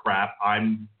on this crap.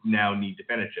 I now need to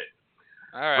finish it.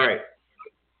 All right.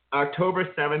 October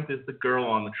 7th is The Girl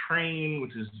on the Train,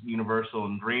 which is Universal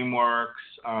and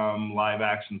DreamWorks,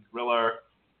 live-action thriller.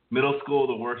 Middle School,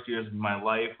 The Worst Years of My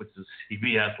Life, which is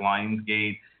CBS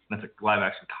Lionsgate, and that's a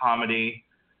live-action comedy.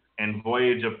 And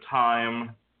Voyage of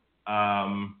Time,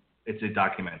 it's a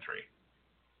documentary.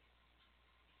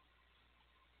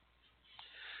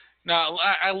 Now,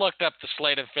 I looked up the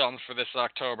slate of films for this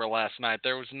October last night.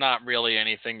 There was not really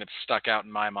anything that stuck out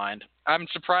in my mind. I'm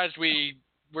surprised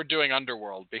we're doing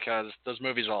Underworld because those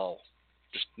movies all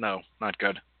just, no, not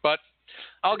good. But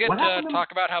I'll get to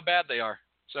talk about how bad they are.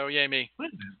 So, yay me.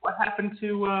 Wait a minute. What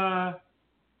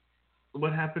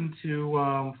happened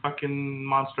to fucking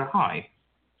Monster High?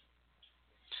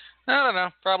 I don't know.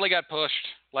 Probably got pushed.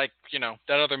 Like,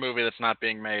 that other movie that's not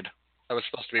being made. That was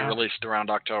supposed to be released around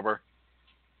October.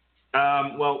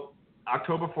 Well,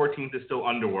 October 14th is still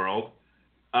Underworld.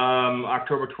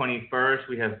 October 21st,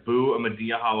 we have Boo, a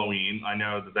Medea Halloween. I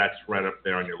know that's right up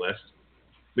there on your list.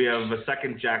 We have a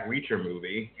second Jack Reacher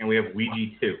movie, and we have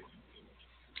Ouija 2.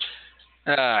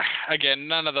 Again,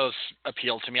 none of those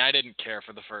appeal to me. I didn't care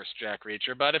for the first Jack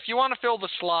Reacher, but if you want to fill the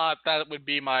slot, that would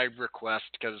be my request,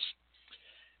 because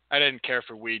I didn't care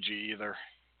for Ouija either.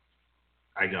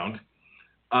 I don't.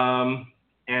 And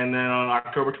then on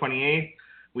October 28th,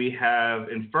 we have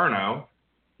Inferno,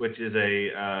 which is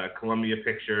a Columbia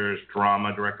Pictures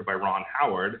drama directed by Ron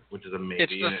Howard, which is amazing.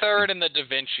 It's the third in the Da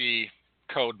Vinci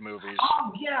Code movies.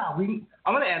 Oh, yeah. I'm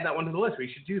going to add that one to the list. We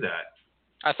should do that.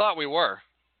 I thought we were.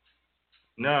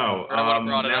 No. I would have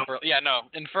brought it up. Yeah, no.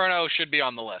 Inferno should be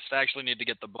on the list. I actually need to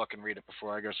get the book and read it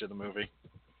before I go see the movie.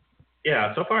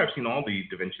 Yeah, so far I've seen all the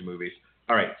Da Vinci movies.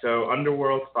 All right, so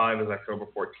Underworld 5 is October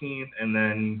 14th, and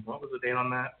then what was the date on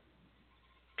that?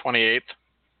 28th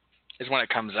is when it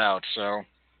comes out, so.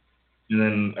 And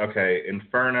then, okay,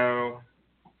 Inferno,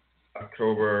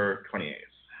 October 28th.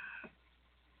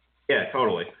 Yeah,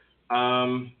 totally.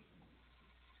 And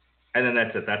then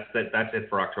that's it. That's it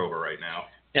for October right now.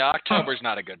 Yeah, October's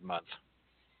not a good month.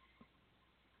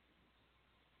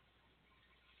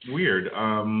 Weird.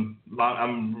 I'm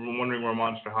wondering where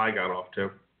Monster High got off to.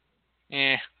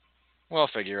 We'll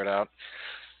figure it out.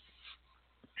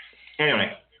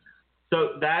 Anyway,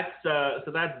 so that's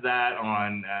that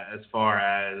on as far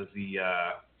as the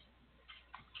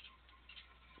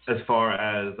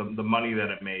money that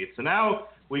it made. So now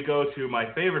we go to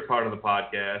my favorite part of the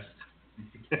podcast.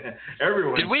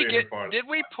 Everyone's favorite part. Did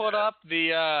we put up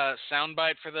the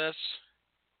soundbite for this?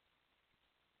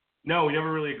 No, we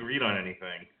never really agreed on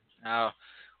anything. Oh.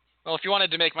 Well, if you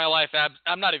wanted to make my life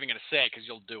I'm not even going to say it because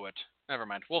you'll do it. Never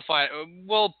mind. We'll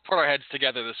put our heads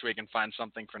together this week and find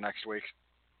something for next week.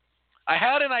 I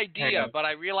had an idea, but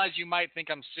I realized you might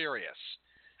think I'm serious.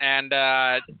 And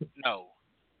no,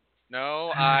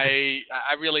 I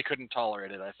really couldn't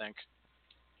tolerate it, I think.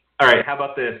 All right, how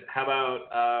about this? How about,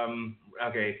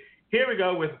 okay, here we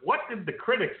go with what did the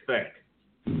critics think?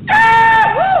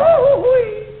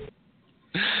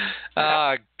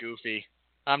 Goofy.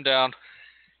 I'm down.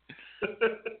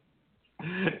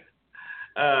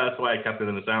 That's why I kept it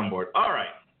in the soundboard. All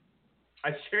right.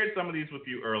 I shared some of these with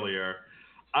you earlier.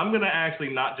 I'm going to actually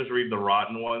not just read the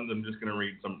rotten ones. I'm just going to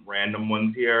read some random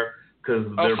ones here because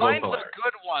they're both find hilarious. the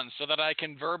good ones so that I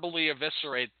can verbally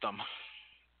eviscerate them.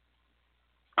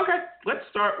 Okay. Let's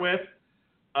start with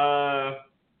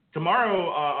tomorrow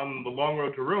on The Long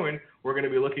Road to Ruin, we're going to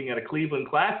be looking at a Cleveland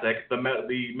classic, the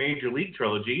Major League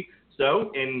trilogy.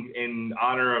 So, in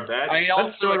honor of that, I let's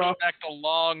also start expect a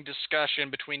long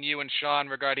discussion between you and Sean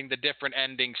regarding the different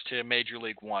endings to Major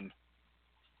League One.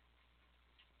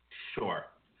 Sure.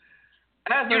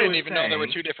 You didn't even know there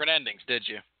were two different endings, did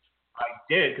you? I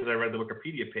did, because I read the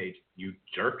Wikipedia page, you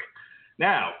jerk.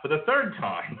 Now, for the third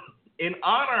time, in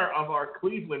honor of our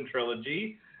Cleveland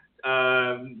trilogy,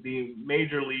 the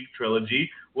Major League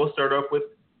trilogy, we'll start off with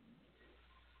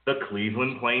the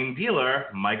Cleveland Plain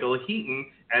Dealer, Michael Heaton,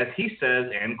 as he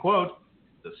says, and quote,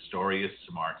 the story is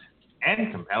smart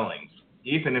and compelling,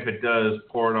 even if it does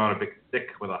pour it on a bit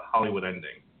thick with a Hollywood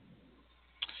ending.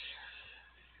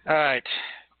 All right.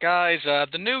 Guys,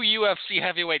 the new UFC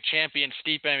heavyweight champion,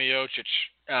 Stipe Miocic,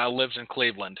 lives in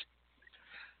Cleveland.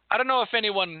 I don't know if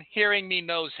anyone hearing me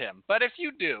knows him, but if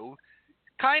you do,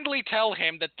 kindly tell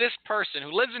him that this person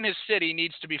who lives in his city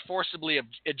needs to be forcibly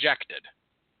ejected.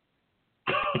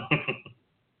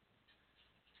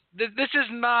 This is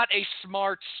not a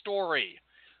smart story.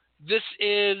 This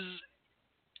is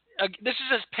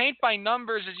as paint by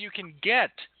numbers as you can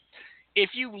get.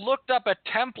 If you looked up a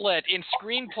template in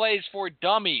Screenplays for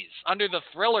Dummies under the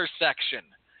thriller section,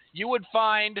 you would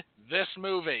find this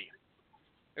movie.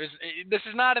 This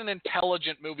is not an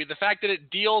intelligent movie. The fact that it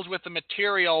deals with the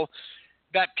material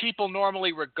that people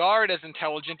normally regard as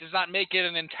intelligent does not make it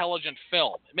an intelligent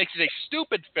film. It makes it a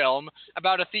stupid film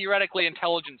about a theoretically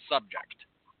intelligent subject.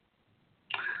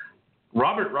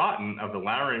 Robert Rotten of the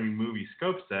Laramie Movie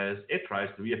Scope says it tries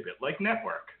to be a bit like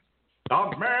Network.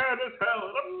 I'm mad as hell,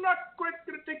 and I'm not quite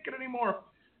going to take it anymore.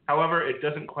 However, it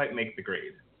doesn't quite make the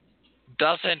grade.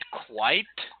 Doesn't quite?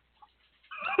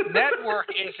 Network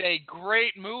is a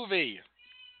great movie.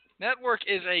 Network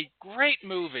is a great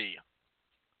movie.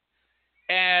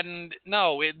 And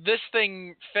no, this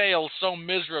thing fails so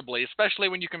miserably, especially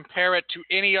when you compare it to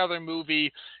any other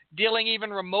movie dealing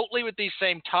even remotely with these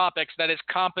same topics that is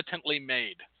competently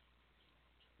made.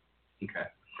 Okay.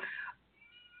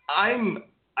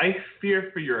 I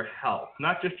fear for your health,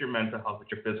 not just your mental health, but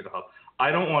your physical health.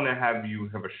 I don't want to have you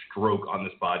have a stroke on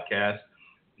this podcast,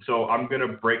 so I'm going to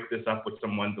break this up with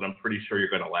some ones that I'm pretty sure you're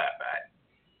going to laugh at.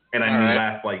 And I mean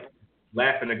right.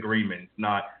 laugh in agreement,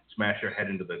 not smash your head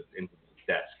into the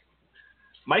desk.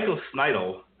 Michael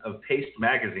Sneidel of Taste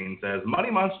Magazine says,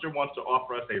 Money Monster wants to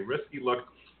offer us a risky look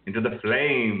into the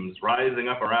flames rising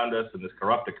up around us in this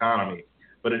corrupt economy,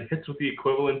 but it hits with the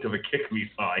equivalent of a kick-me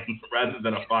sign rather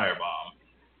than a firebomb.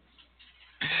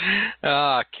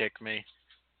 Kick me.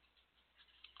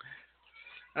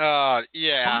 Yeah,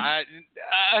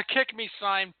 a kick-me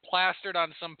sign plastered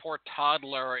on some poor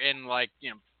toddler in,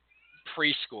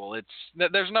 preschool.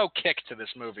 There's no kick to this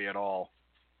movie at all.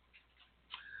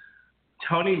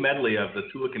 Tony Medley of the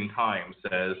Tulican Times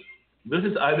says, this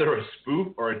is either a spoof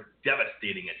or a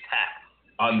devastating attack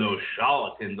on those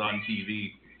charlatans on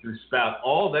TV who spout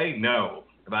all they know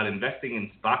about investing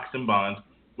in stocks and bonds,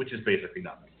 which is basically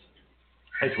nothing.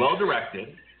 It's well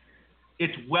directed,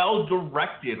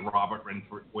 Robert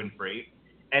Winfree,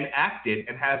 and acted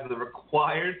and has the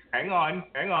required,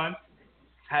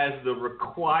 has the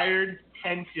required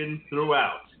tension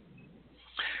throughout.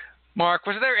 Mark,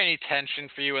 was there any tension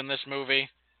for you in this movie?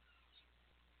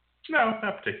 No,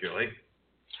 not particularly.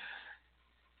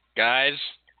 Guys,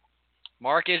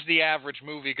 Mark is the average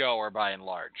moviegoer by and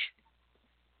large.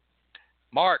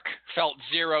 Mark felt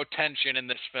zero tension in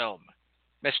this film.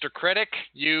 Mr. Critic,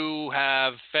 you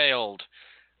have failed.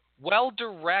 Well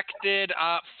directed,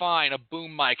 fine. A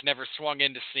boom mic never swung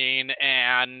into scene,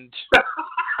 and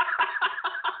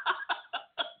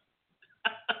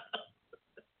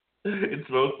it's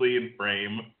mostly in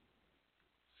frame.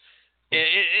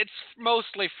 it's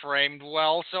mostly framed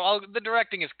well, so the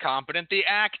directing is competent. The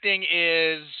acting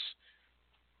is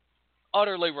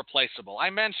utterly replaceable. I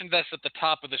mentioned this at the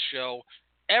top of the show.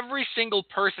 Every single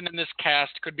person in this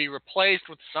cast could be replaced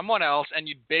with someone else, and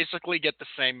you'd basically get the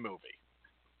same movie.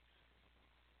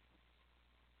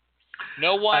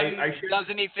 No one does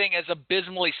anything as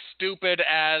abysmally stupid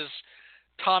as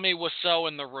Tommy Wiseau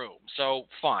in The Room, so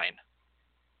fine.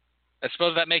 I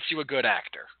suppose that makes you a good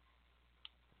actor.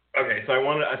 Okay, so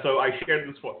I shared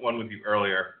this one with you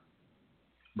earlier,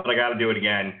 but I got to do it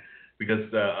again because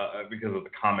of the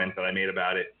comment that I made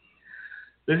about it.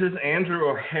 This is Andrew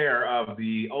O'Hare of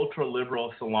the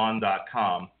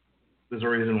ultraliberalsalon.com. There's a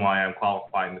reason why I'm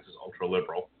qualifying this as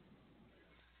ultraliberal.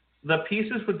 The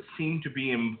pieces would seem to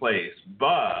be in place,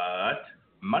 but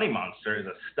Money Monster is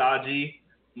a stodgy,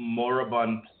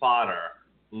 moribund plotter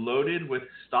loaded with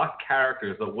stock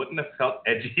characters that wouldn't have felt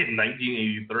edgy in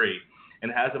 1983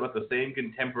 and has about the same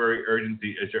contemporary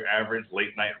urgency as your average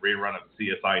late-night rerun of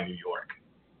CSI New York.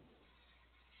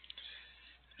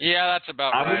 Yeah, that's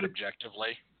about right,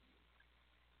 objectively.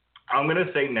 I'm going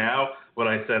to say now what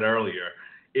I said earlier.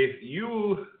 If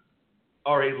you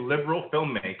are a liberal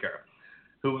filmmaker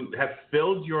who have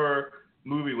filled your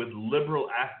movie with liberal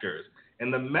actors,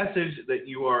 and the message that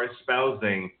you are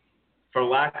espousing, for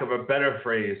lack of a better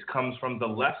phrase, comes from the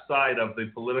left side of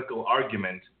the political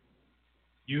argument,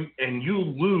 you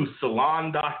lose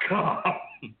Salon.com,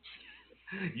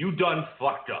 you done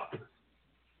fucked up.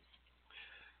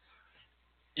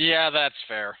 Yeah, that's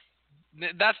fair.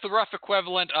 That's the rough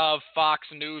equivalent of Fox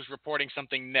News reporting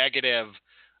something negative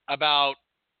about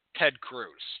Ted Cruz.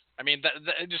 I mean,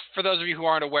 just for those of you who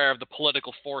aren't aware of the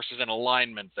political forces in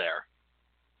alignment there.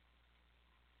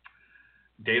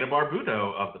 Dana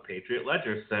Barbuto of the Patriot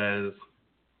Ledger says,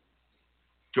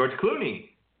 George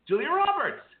Clooney, Julia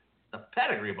Roberts, the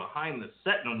pedigree behind the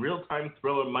set and real-time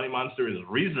thriller Money Monster is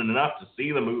reason enough to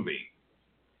see the movie.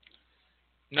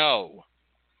 No.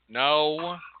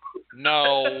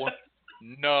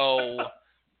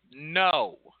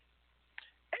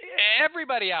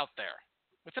 Everybody out there,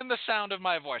 within the sound of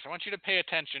my voice, I want you to pay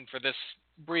attention for this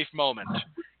brief moment,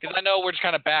 because I know we're just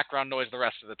kind of background noise the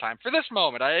rest of the time. For this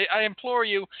moment, I implore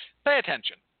you, pay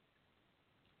attention.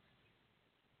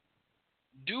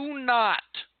 Do not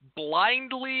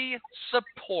blindly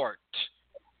support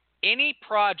any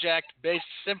project based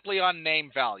simply on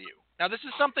name value. Now, this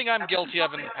is something I'm guilty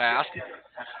of in the past,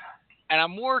 and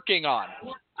I'm working on.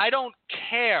 I don't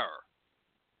care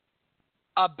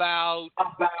about...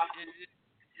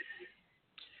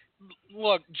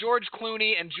 Look, George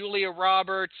Clooney and Julia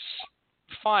Roberts,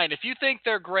 fine. If you think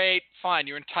they're great, fine.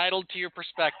 You're entitled to your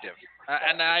perspective.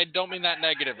 And I don't mean that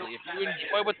negatively. If you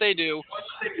enjoy what they do,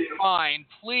 fine.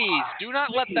 Please do not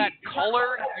let that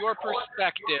color your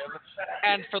perspective.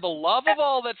 And for the love of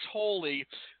all that's holy,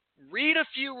 read a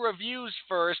few reviews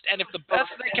first, and if the best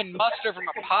they can muster from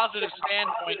a positive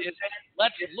standpoint is,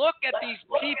 let's look at these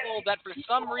people that for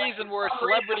some reason we're a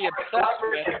celebrity obsessed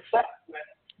with,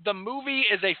 the movie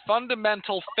is a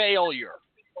fundamental failure.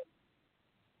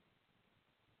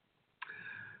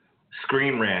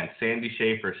 Screen Rant, Sandy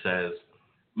Schaefer says,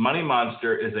 Money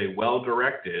Monster is a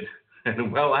well-directed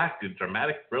and well-acted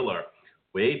dramatic thriller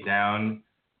weighed down,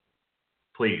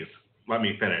 please, let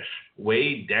me finish,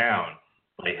 weighed down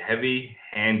by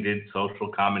heavy-handed social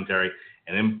commentary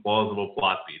and implausible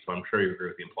plot beats. Well, I'm sure you agree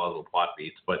with the implausible plot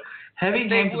beats, but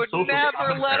heavy-handed social commentary. They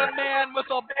would never let a man with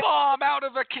a bomb out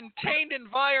of a contained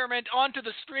environment onto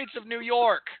the streets of New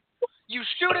York. You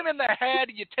shoot him in the head,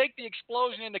 you take the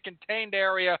explosion in the contained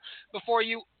area before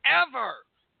you ever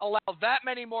allow that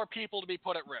many more people to be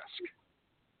put at risk.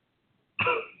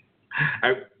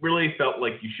 I really felt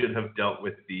like you should have dealt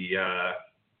with the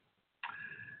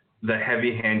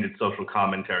heavy-handed social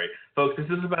commentary. Folks, this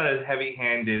is about as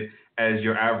heavy-handed as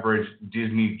your average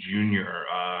Disney Junior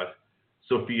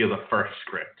Sophia the First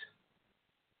script.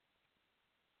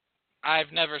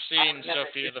 I've never seen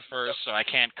Sophia the First, so I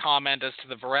can't comment as to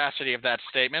the veracity of that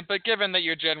statement, but given that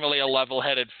you're generally a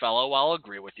level-headed fellow, I'll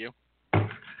agree with you.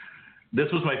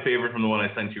 This was my favorite from the one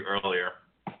I sent you earlier.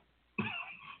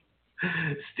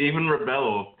 Stephen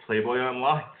Rebello of Playboy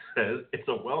Online says, it's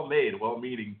a well-made,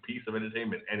 well-meaning piece of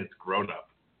entertainment, and it's grown-up.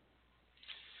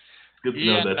 Good to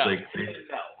know that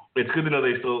it's good to know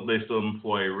they still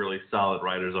employ really solid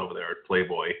writers over there at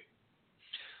Playboy.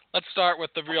 Let's start with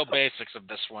the real basics of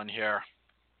this one here.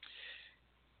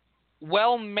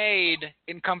 Well made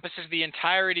encompasses the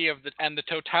entirety of and the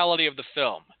totality of the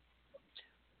film.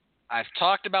 I've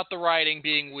talked about the writing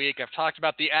being weak. I've talked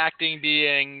about the acting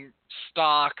being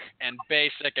stock and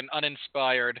basic and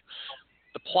uninspired.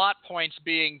 The plot points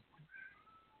being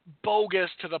bogus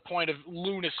to the point of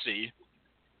lunacy.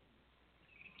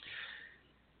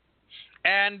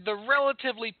 And the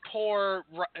relatively poor,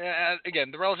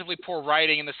 the relatively poor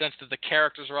writing in the sense that the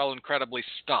characters are all incredibly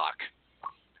stock.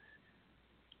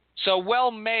 So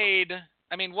well made,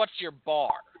 I mean, what's your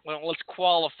bar? Well, let's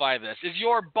qualify this. Is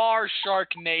your bar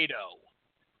Sharknado?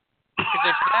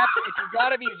 Because if you've got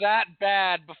to be that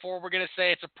bad before we're going to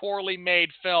say it's a poorly made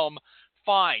film,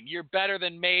 fine. You're better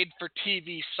than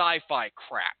made-for-TV sci-fi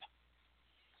crap.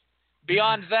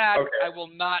 Beyond that, Okay. I will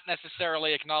not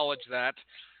necessarily acknowledge that.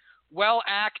 Well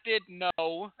acted,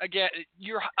 no. Again,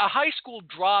 a high school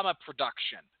drama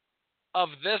production of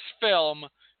this film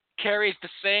carries the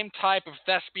same type of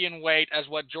thespian weight as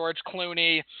what George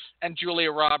Clooney and Julia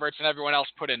Roberts and everyone else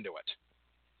put into it.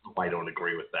 I don't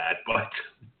agree with that, but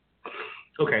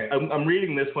okay. I'm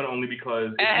reading this one only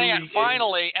because. And hang on,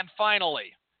 finally,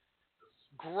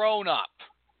 Grown Up,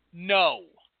 no.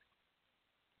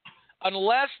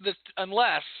 Unless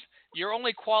your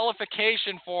only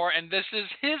qualification for, and this is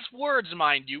his words,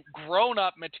 mind you,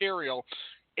 grown-up material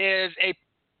is a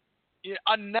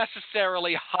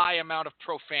unnecessarily high amount of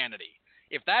profanity.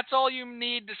 If that's all you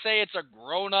need to say it's a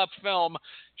grown-up film,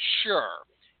 sure.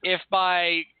 If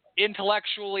by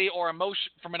intellectually or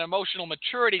from an emotional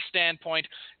maturity standpoint,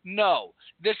 no.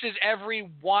 This is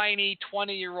every whiny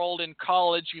 20-year-old in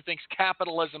college who thinks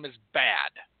capitalism is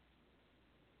bad.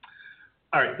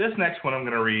 All right, this next one I'm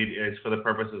going to read is for the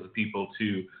purposes of people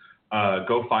to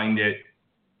go find it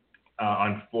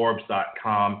on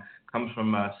Forbes.com. Comes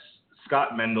from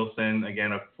Scott Mendelson,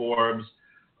 again, of Forbes.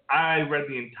 I read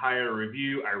the entire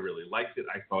review. I really liked it.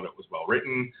 I thought it was well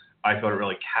written. I thought it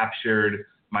really captured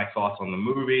my thoughts on the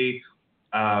movie.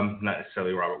 Not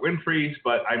necessarily Robert Winfree's,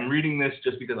 but I'm reading this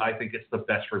just because I think it's the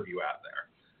best review out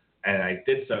there. And I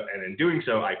did so, and in doing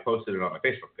so, I posted it on my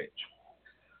Facebook page.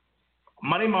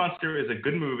 Money Monster is a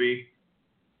good movie,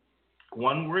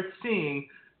 one worth seeing,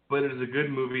 but it is a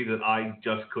good movie that I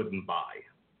just couldn't buy.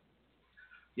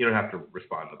 You don't have to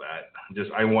respond to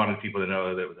that. I wanted people to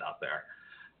know that it was out there.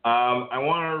 I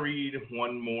want to read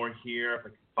one more here if I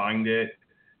can find it,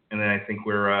 and then I think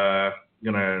we're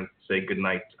gonna say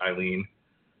goodnight, Eileen.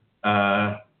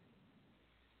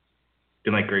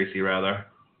 Goodnight, Gracie, rather.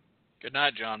 Good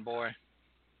night, John Boy.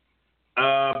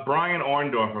 Brian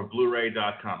Orndorff of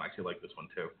Blu-ray.com. I actually like this one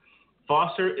too.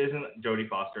 Jodie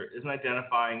Foster isn't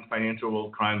identifying financial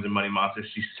crimes and money monsters.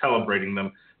 She's celebrating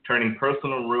them, turning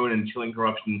personal ruin and chilling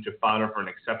corruption into fodder for an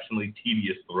exceptionally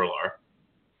tedious thriller.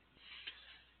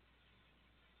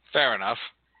 Fair enough.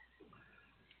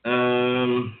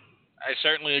 I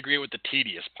certainly agree with the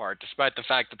tedious part, despite the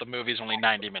fact that the movie is only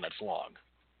 90 minutes long.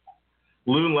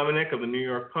 Loon Lemonick of the New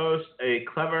York Post, a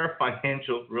clever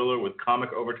financial thriller with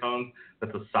comic overtones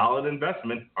that's a solid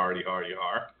investment, hardy,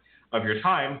 of your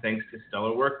time, thanks to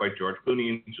stellar work by George Clooney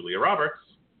and Julia Roberts.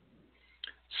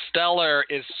 Stellar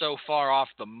is so far off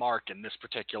the mark in this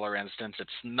particular instance, it's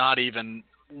not even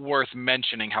worth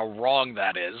mentioning how wrong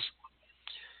that is.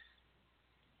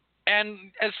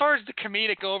 And as far as the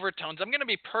comedic overtones, I'm going to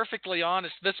be perfectly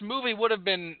honest, this movie would have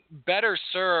been better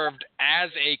served as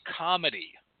a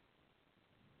comedy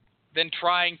than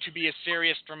trying to be a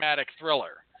serious dramatic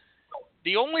thriller.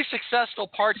 The only successful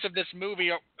parts of this movie,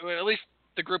 or at least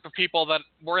the group of people that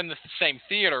were in the same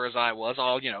theater as I was,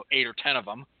 all, 8 or 10 of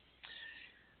them,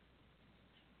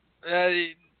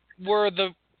 were the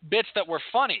bits that were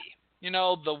funny.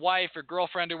 The wife or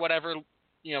girlfriend or whatever,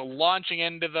 launching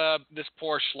into this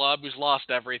poor schlub who's lost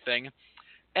everything.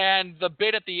 And the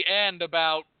bit at the end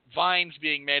about vines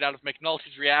being made out of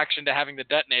McNulty's reaction to having the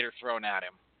detonator thrown at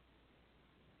him.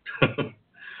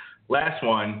 Last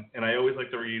one, and I always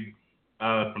like to read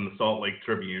from the Salt Lake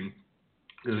Tribune,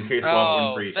 because in case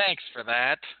Robert Winfree. Thanks for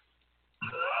that.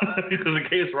 Because in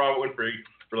case Robert Winfree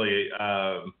really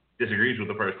disagrees with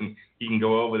the person, he can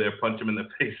go over there, punch him in the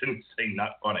face, and say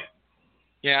not funny.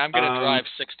 Yeah, I'm going to drive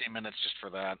 60 minutes just for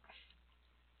that.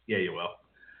 Yeah, you will.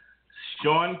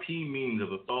 Sean P. Means of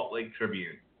the Salt Lake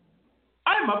Tribune.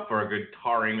 I'm up for a good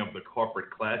tarring of the corporate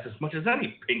class as much as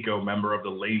any pinko member of the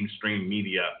lamestream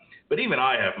media, but even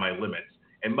I have my limits,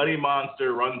 and Money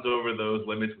Monster runs over those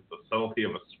limits with the subtlety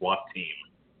of a SWAT team.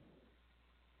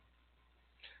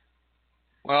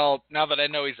 Well, now that I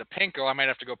know he's a pinko, I might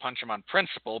have to go punch him on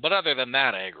principle, but other than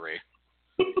that, I agree.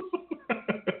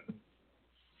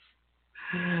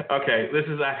 Okay, this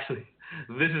is actually,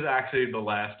 This is actually the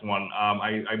last one.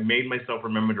 I made myself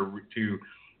remember to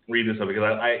read this up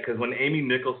because when Amy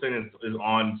Nicholson is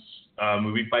on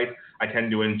movie fights, I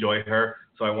tend to enjoy her.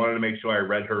 So I wanted to make sure I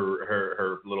read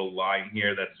her little line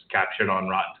here that's captured on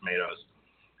Rotten Tomatoes.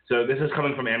 So this is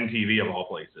coming from MTV of all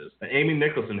places. And Amy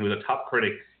Nicholson, who is a top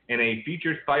critic and a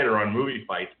featured fighter on Movie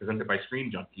Fights presented by Screen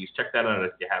Junkies. Check that out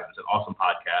if you haven't. It's an awesome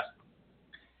podcast.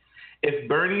 If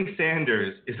Bernie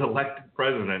Sanders is elected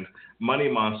president, Money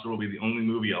Monster will be the only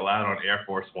movie allowed on Air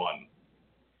Force One.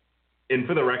 And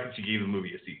for the record, she gave the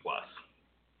movie a C+.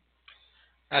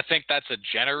 I think that's a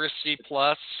generous C+.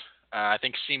 I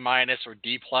think C- or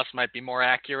D+ might be more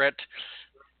accurate.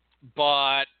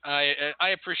 But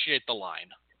I appreciate the line.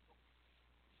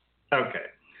 Okay.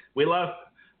 We love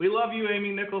you,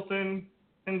 Amy Nicholson.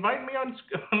 Invite me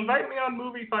on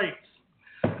Movie Fights.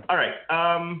 All right.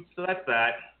 So that's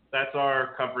that. That's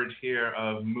our coverage here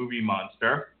of Movie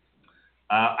Monster.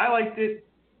 I liked it.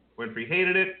 Winfree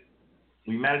hated it.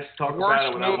 We managed to talk about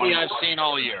it without movie I've seen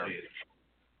all year.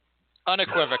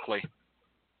 Unequivocally.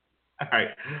 All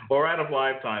right. Well, we're out of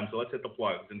live time, so let's hit the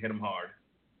plugs and hit them hard.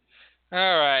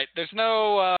 All right. There's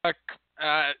no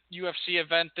UFC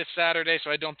event this Saturday,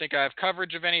 so I don't think I have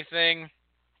coverage of anything.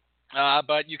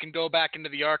 But you can go back into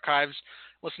the archives,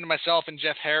 listen to myself and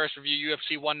Jeff Harris review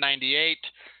UFC 198.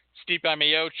 Stipe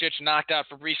Miocic knocked out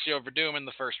Fabricio Verdum in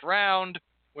the first round,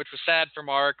 which was sad for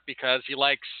Mark because he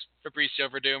likes Fabricio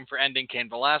Verdum for ending Cain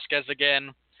Velasquez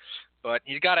again. But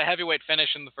he got a heavyweight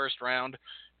finish in the first round.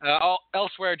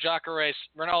 Elsewhere,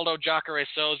 Ronaldo Jacare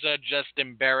Souza just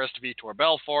embarrassed Vitor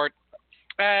Belfort.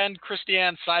 And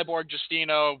Christian Cyborg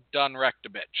Justino done wrecked a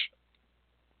bitch.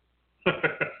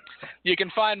 You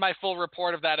can find my full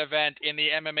report of that event in the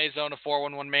MMA Zone of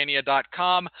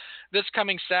 411mania.com. This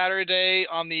coming Saturday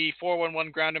on the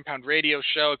 411 Ground and Pound radio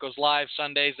show. It goes live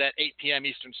Sundays at 8 p.m.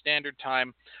 Eastern Standard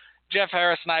Time. Jeff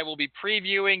Harris and I will be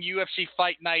previewing UFC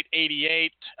Fight Night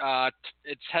 88.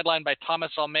 It's headlined by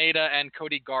Thomas Almeida and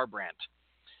Cody Garbrandt.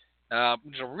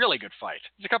 Which is a really good fight.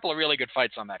 There's a couple of really good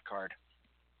fights on that card.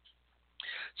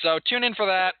 So tune in for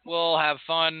that. We'll have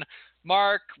fun.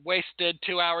 Mark wasted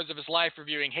 2 hours of his life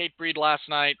reviewing Hatebreed last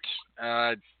night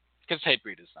because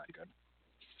Hatebreed is not good.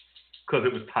 Because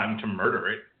it was time to murder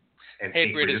it. And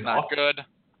Hatebreed is not awesome. Good.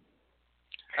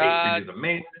 Hatebreed is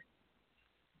amazing.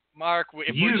 Mark,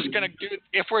 if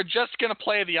we're just gonna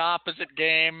play the opposite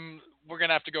game, we're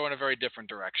gonna have to go in a very different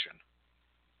direction.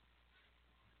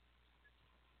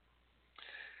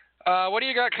 What do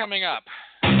you got coming up?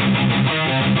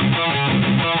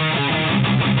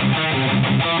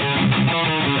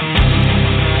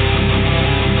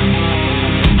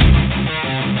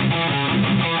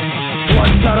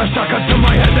 One shot a shotgun to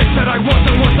my head, they said I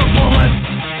wasn't worth a bullet.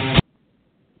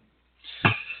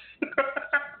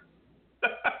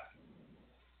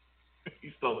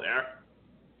 He's still there.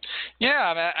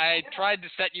 Yeah, I tried to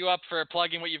set you up for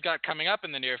plugging what you've got coming up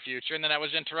in the near future, and then I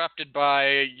was interrupted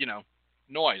by,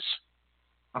 noise.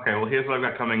 Okay, well, here's what I've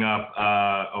got coming up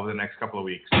over the next couple of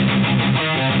weeks.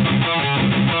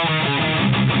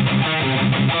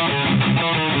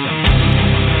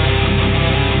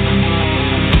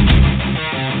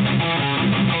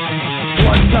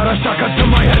 One shot a shotgun to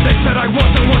my head, they said I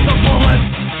wasn't worth a bullet.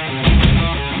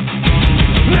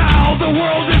 Now the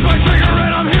world is my trigger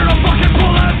and I'm here to fucking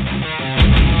pull it.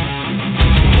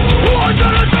 One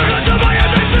shot a shotgun to my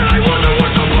head, they said I wasn't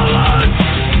worth a bullet.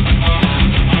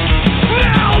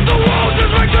 Now the world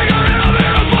is my trigger and I'm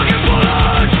here to fucking pull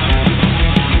it.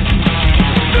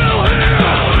 Still here,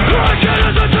 I can't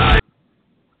hesitate.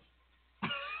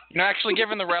 Actually,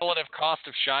 given the relative cost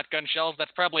of shotgun shells,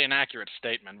 that's probably an accurate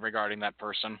statement regarding that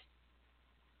person.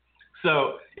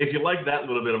 So, if you like that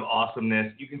little bit of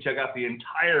awesomeness, you can check out the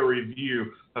entire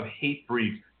review of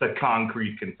Hatebreed, The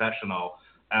Concrete Confessional,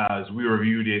 as we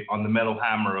reviewed it on the Metal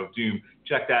Hammer of Doom.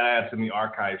 Check that out. It's in the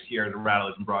archives here at the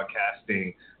Radulich and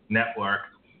Broadcasting Network.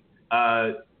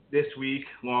 This week,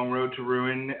 Long Road to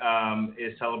Ruin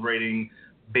is celebrating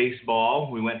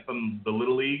baseball. We went from the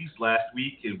Little Leagues last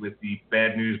week with the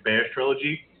Bad News Bears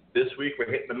trilogy. This week, we're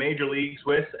hitting the Major Leagues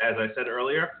with, as I said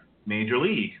earlier, Major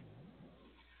League.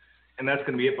 And that's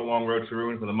going to be it for Long Road to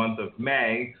Ruin for the month of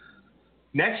May.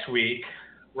 Next week,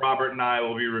 Robert and I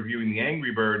will be reviewing the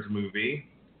Angry Birds movie.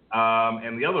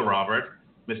 And the other Robert,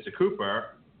 Mr.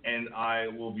 Cooper, and I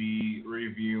will be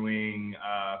reviewing,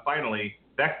 finally,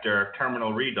 Vector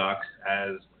Terminal Redux,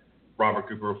 as Robert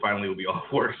Cooper finally will be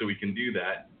off work so we can do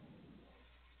that.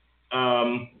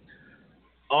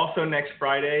 Also, next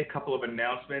Friday, a couple of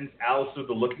announcements. Alice Through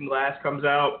the Looking Glass comes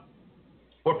out.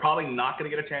 We're probably not going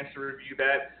to get a chance to review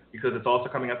that because it's also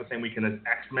coming out the same weekend as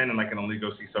X-Men, and I can only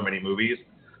go see so many movies.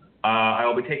 I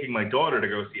will be taking my daughter to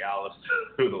go see Alice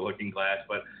Through the Looking Glass,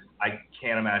 but I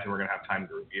can't imagine we're going to have time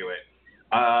to review it.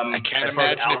 I can't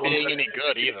imagine it being any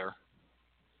good either.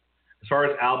 As far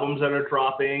as albums that are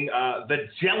dropping, the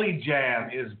Jelly Jam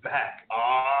is back.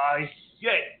 Oh,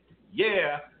 shit.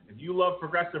 Yeah. If you love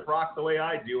progressive rock the way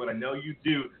I do, and I know you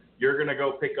do, you're going to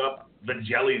go pick up the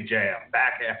Jelly Jam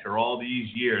back after all these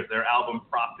years. Their album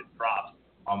Profit drops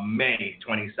on May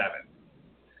 27th.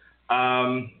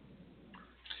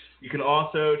 You can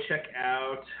also check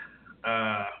out,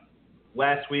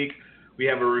 last week we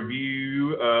have a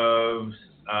review of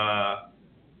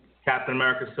Captain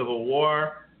America Civil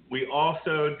War. We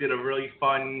also did a really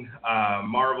fun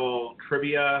Marvel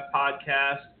trivia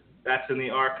podcast. That's in the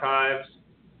archives.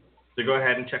 So go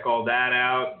ahead and check all that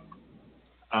out.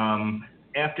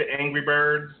 After Angry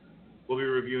Birds, we'll be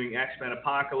reviewing X-Men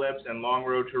Apocalypse and Long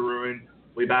Road to Ruin.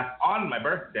 We'll be back on my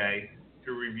birthday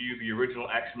to review the original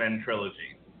X-Men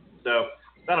trilogy. So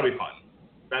that'll be fun.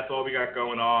 That's all we got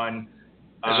going on.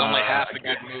 There's only half a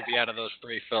good movie out of those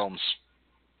 3 films.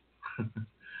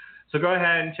 So go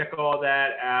ahead and check all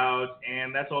that out.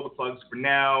 And that's all the plugs for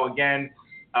now. Again,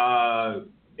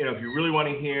 if you really want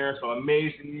to hear some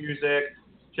amazing music,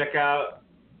 check out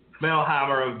Metal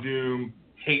Hammer of Doom,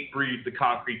 Hatebreed, The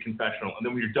Concrete Confessional. And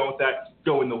then when you're done with that,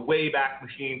 go in the Wayback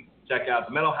Machine. Check out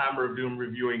the Metal Hammer of Doom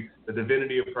reviewing The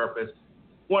Divinity of Purpose,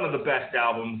 one of the best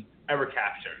albums ever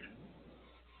captured.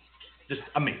 Just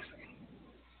amazing.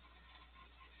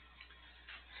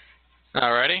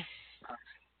 Alrighty.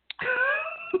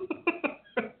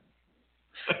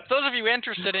 Those of you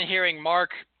interested in hearing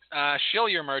Mark shill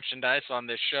your merchandise on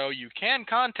this show, you can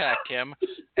contact him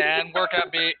and work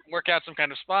out some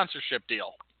kind of sponsorship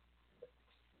deal.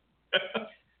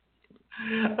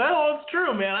 Well, it's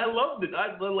true, man. I loved it.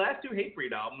 The last 2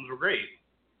 Hatebreed albums were great,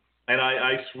 and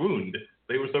I swooned.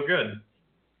 They were so good.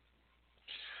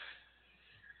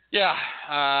 Yeah.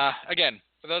 Again,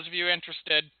 for those of you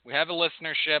interested, we have a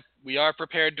listenership. We are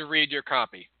prepared to read your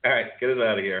copy. All right, get us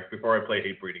out of here before I play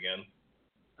Hatebreed again.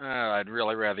 I'd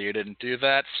really rather you didn't do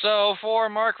that. So for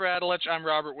Mark Radulich, I'm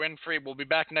Robert Winfree. We'll be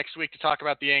back next week to talk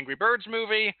about the Angry Birds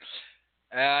movie.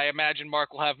 I imagine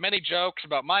Mark will have many jokes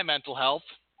about my mental health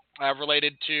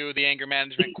related to the anger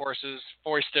management courses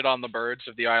foisted on the birds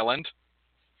of the island.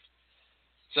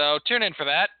 So tune in for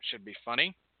that. Should be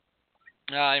funny.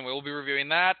 Anyway, we'll be reviewing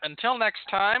that. Until next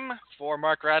time, for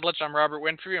Mark Radulich, I'm Robert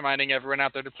Winfree, reminding everyone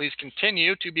out there to please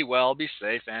continue to be well, be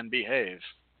safe, and behave.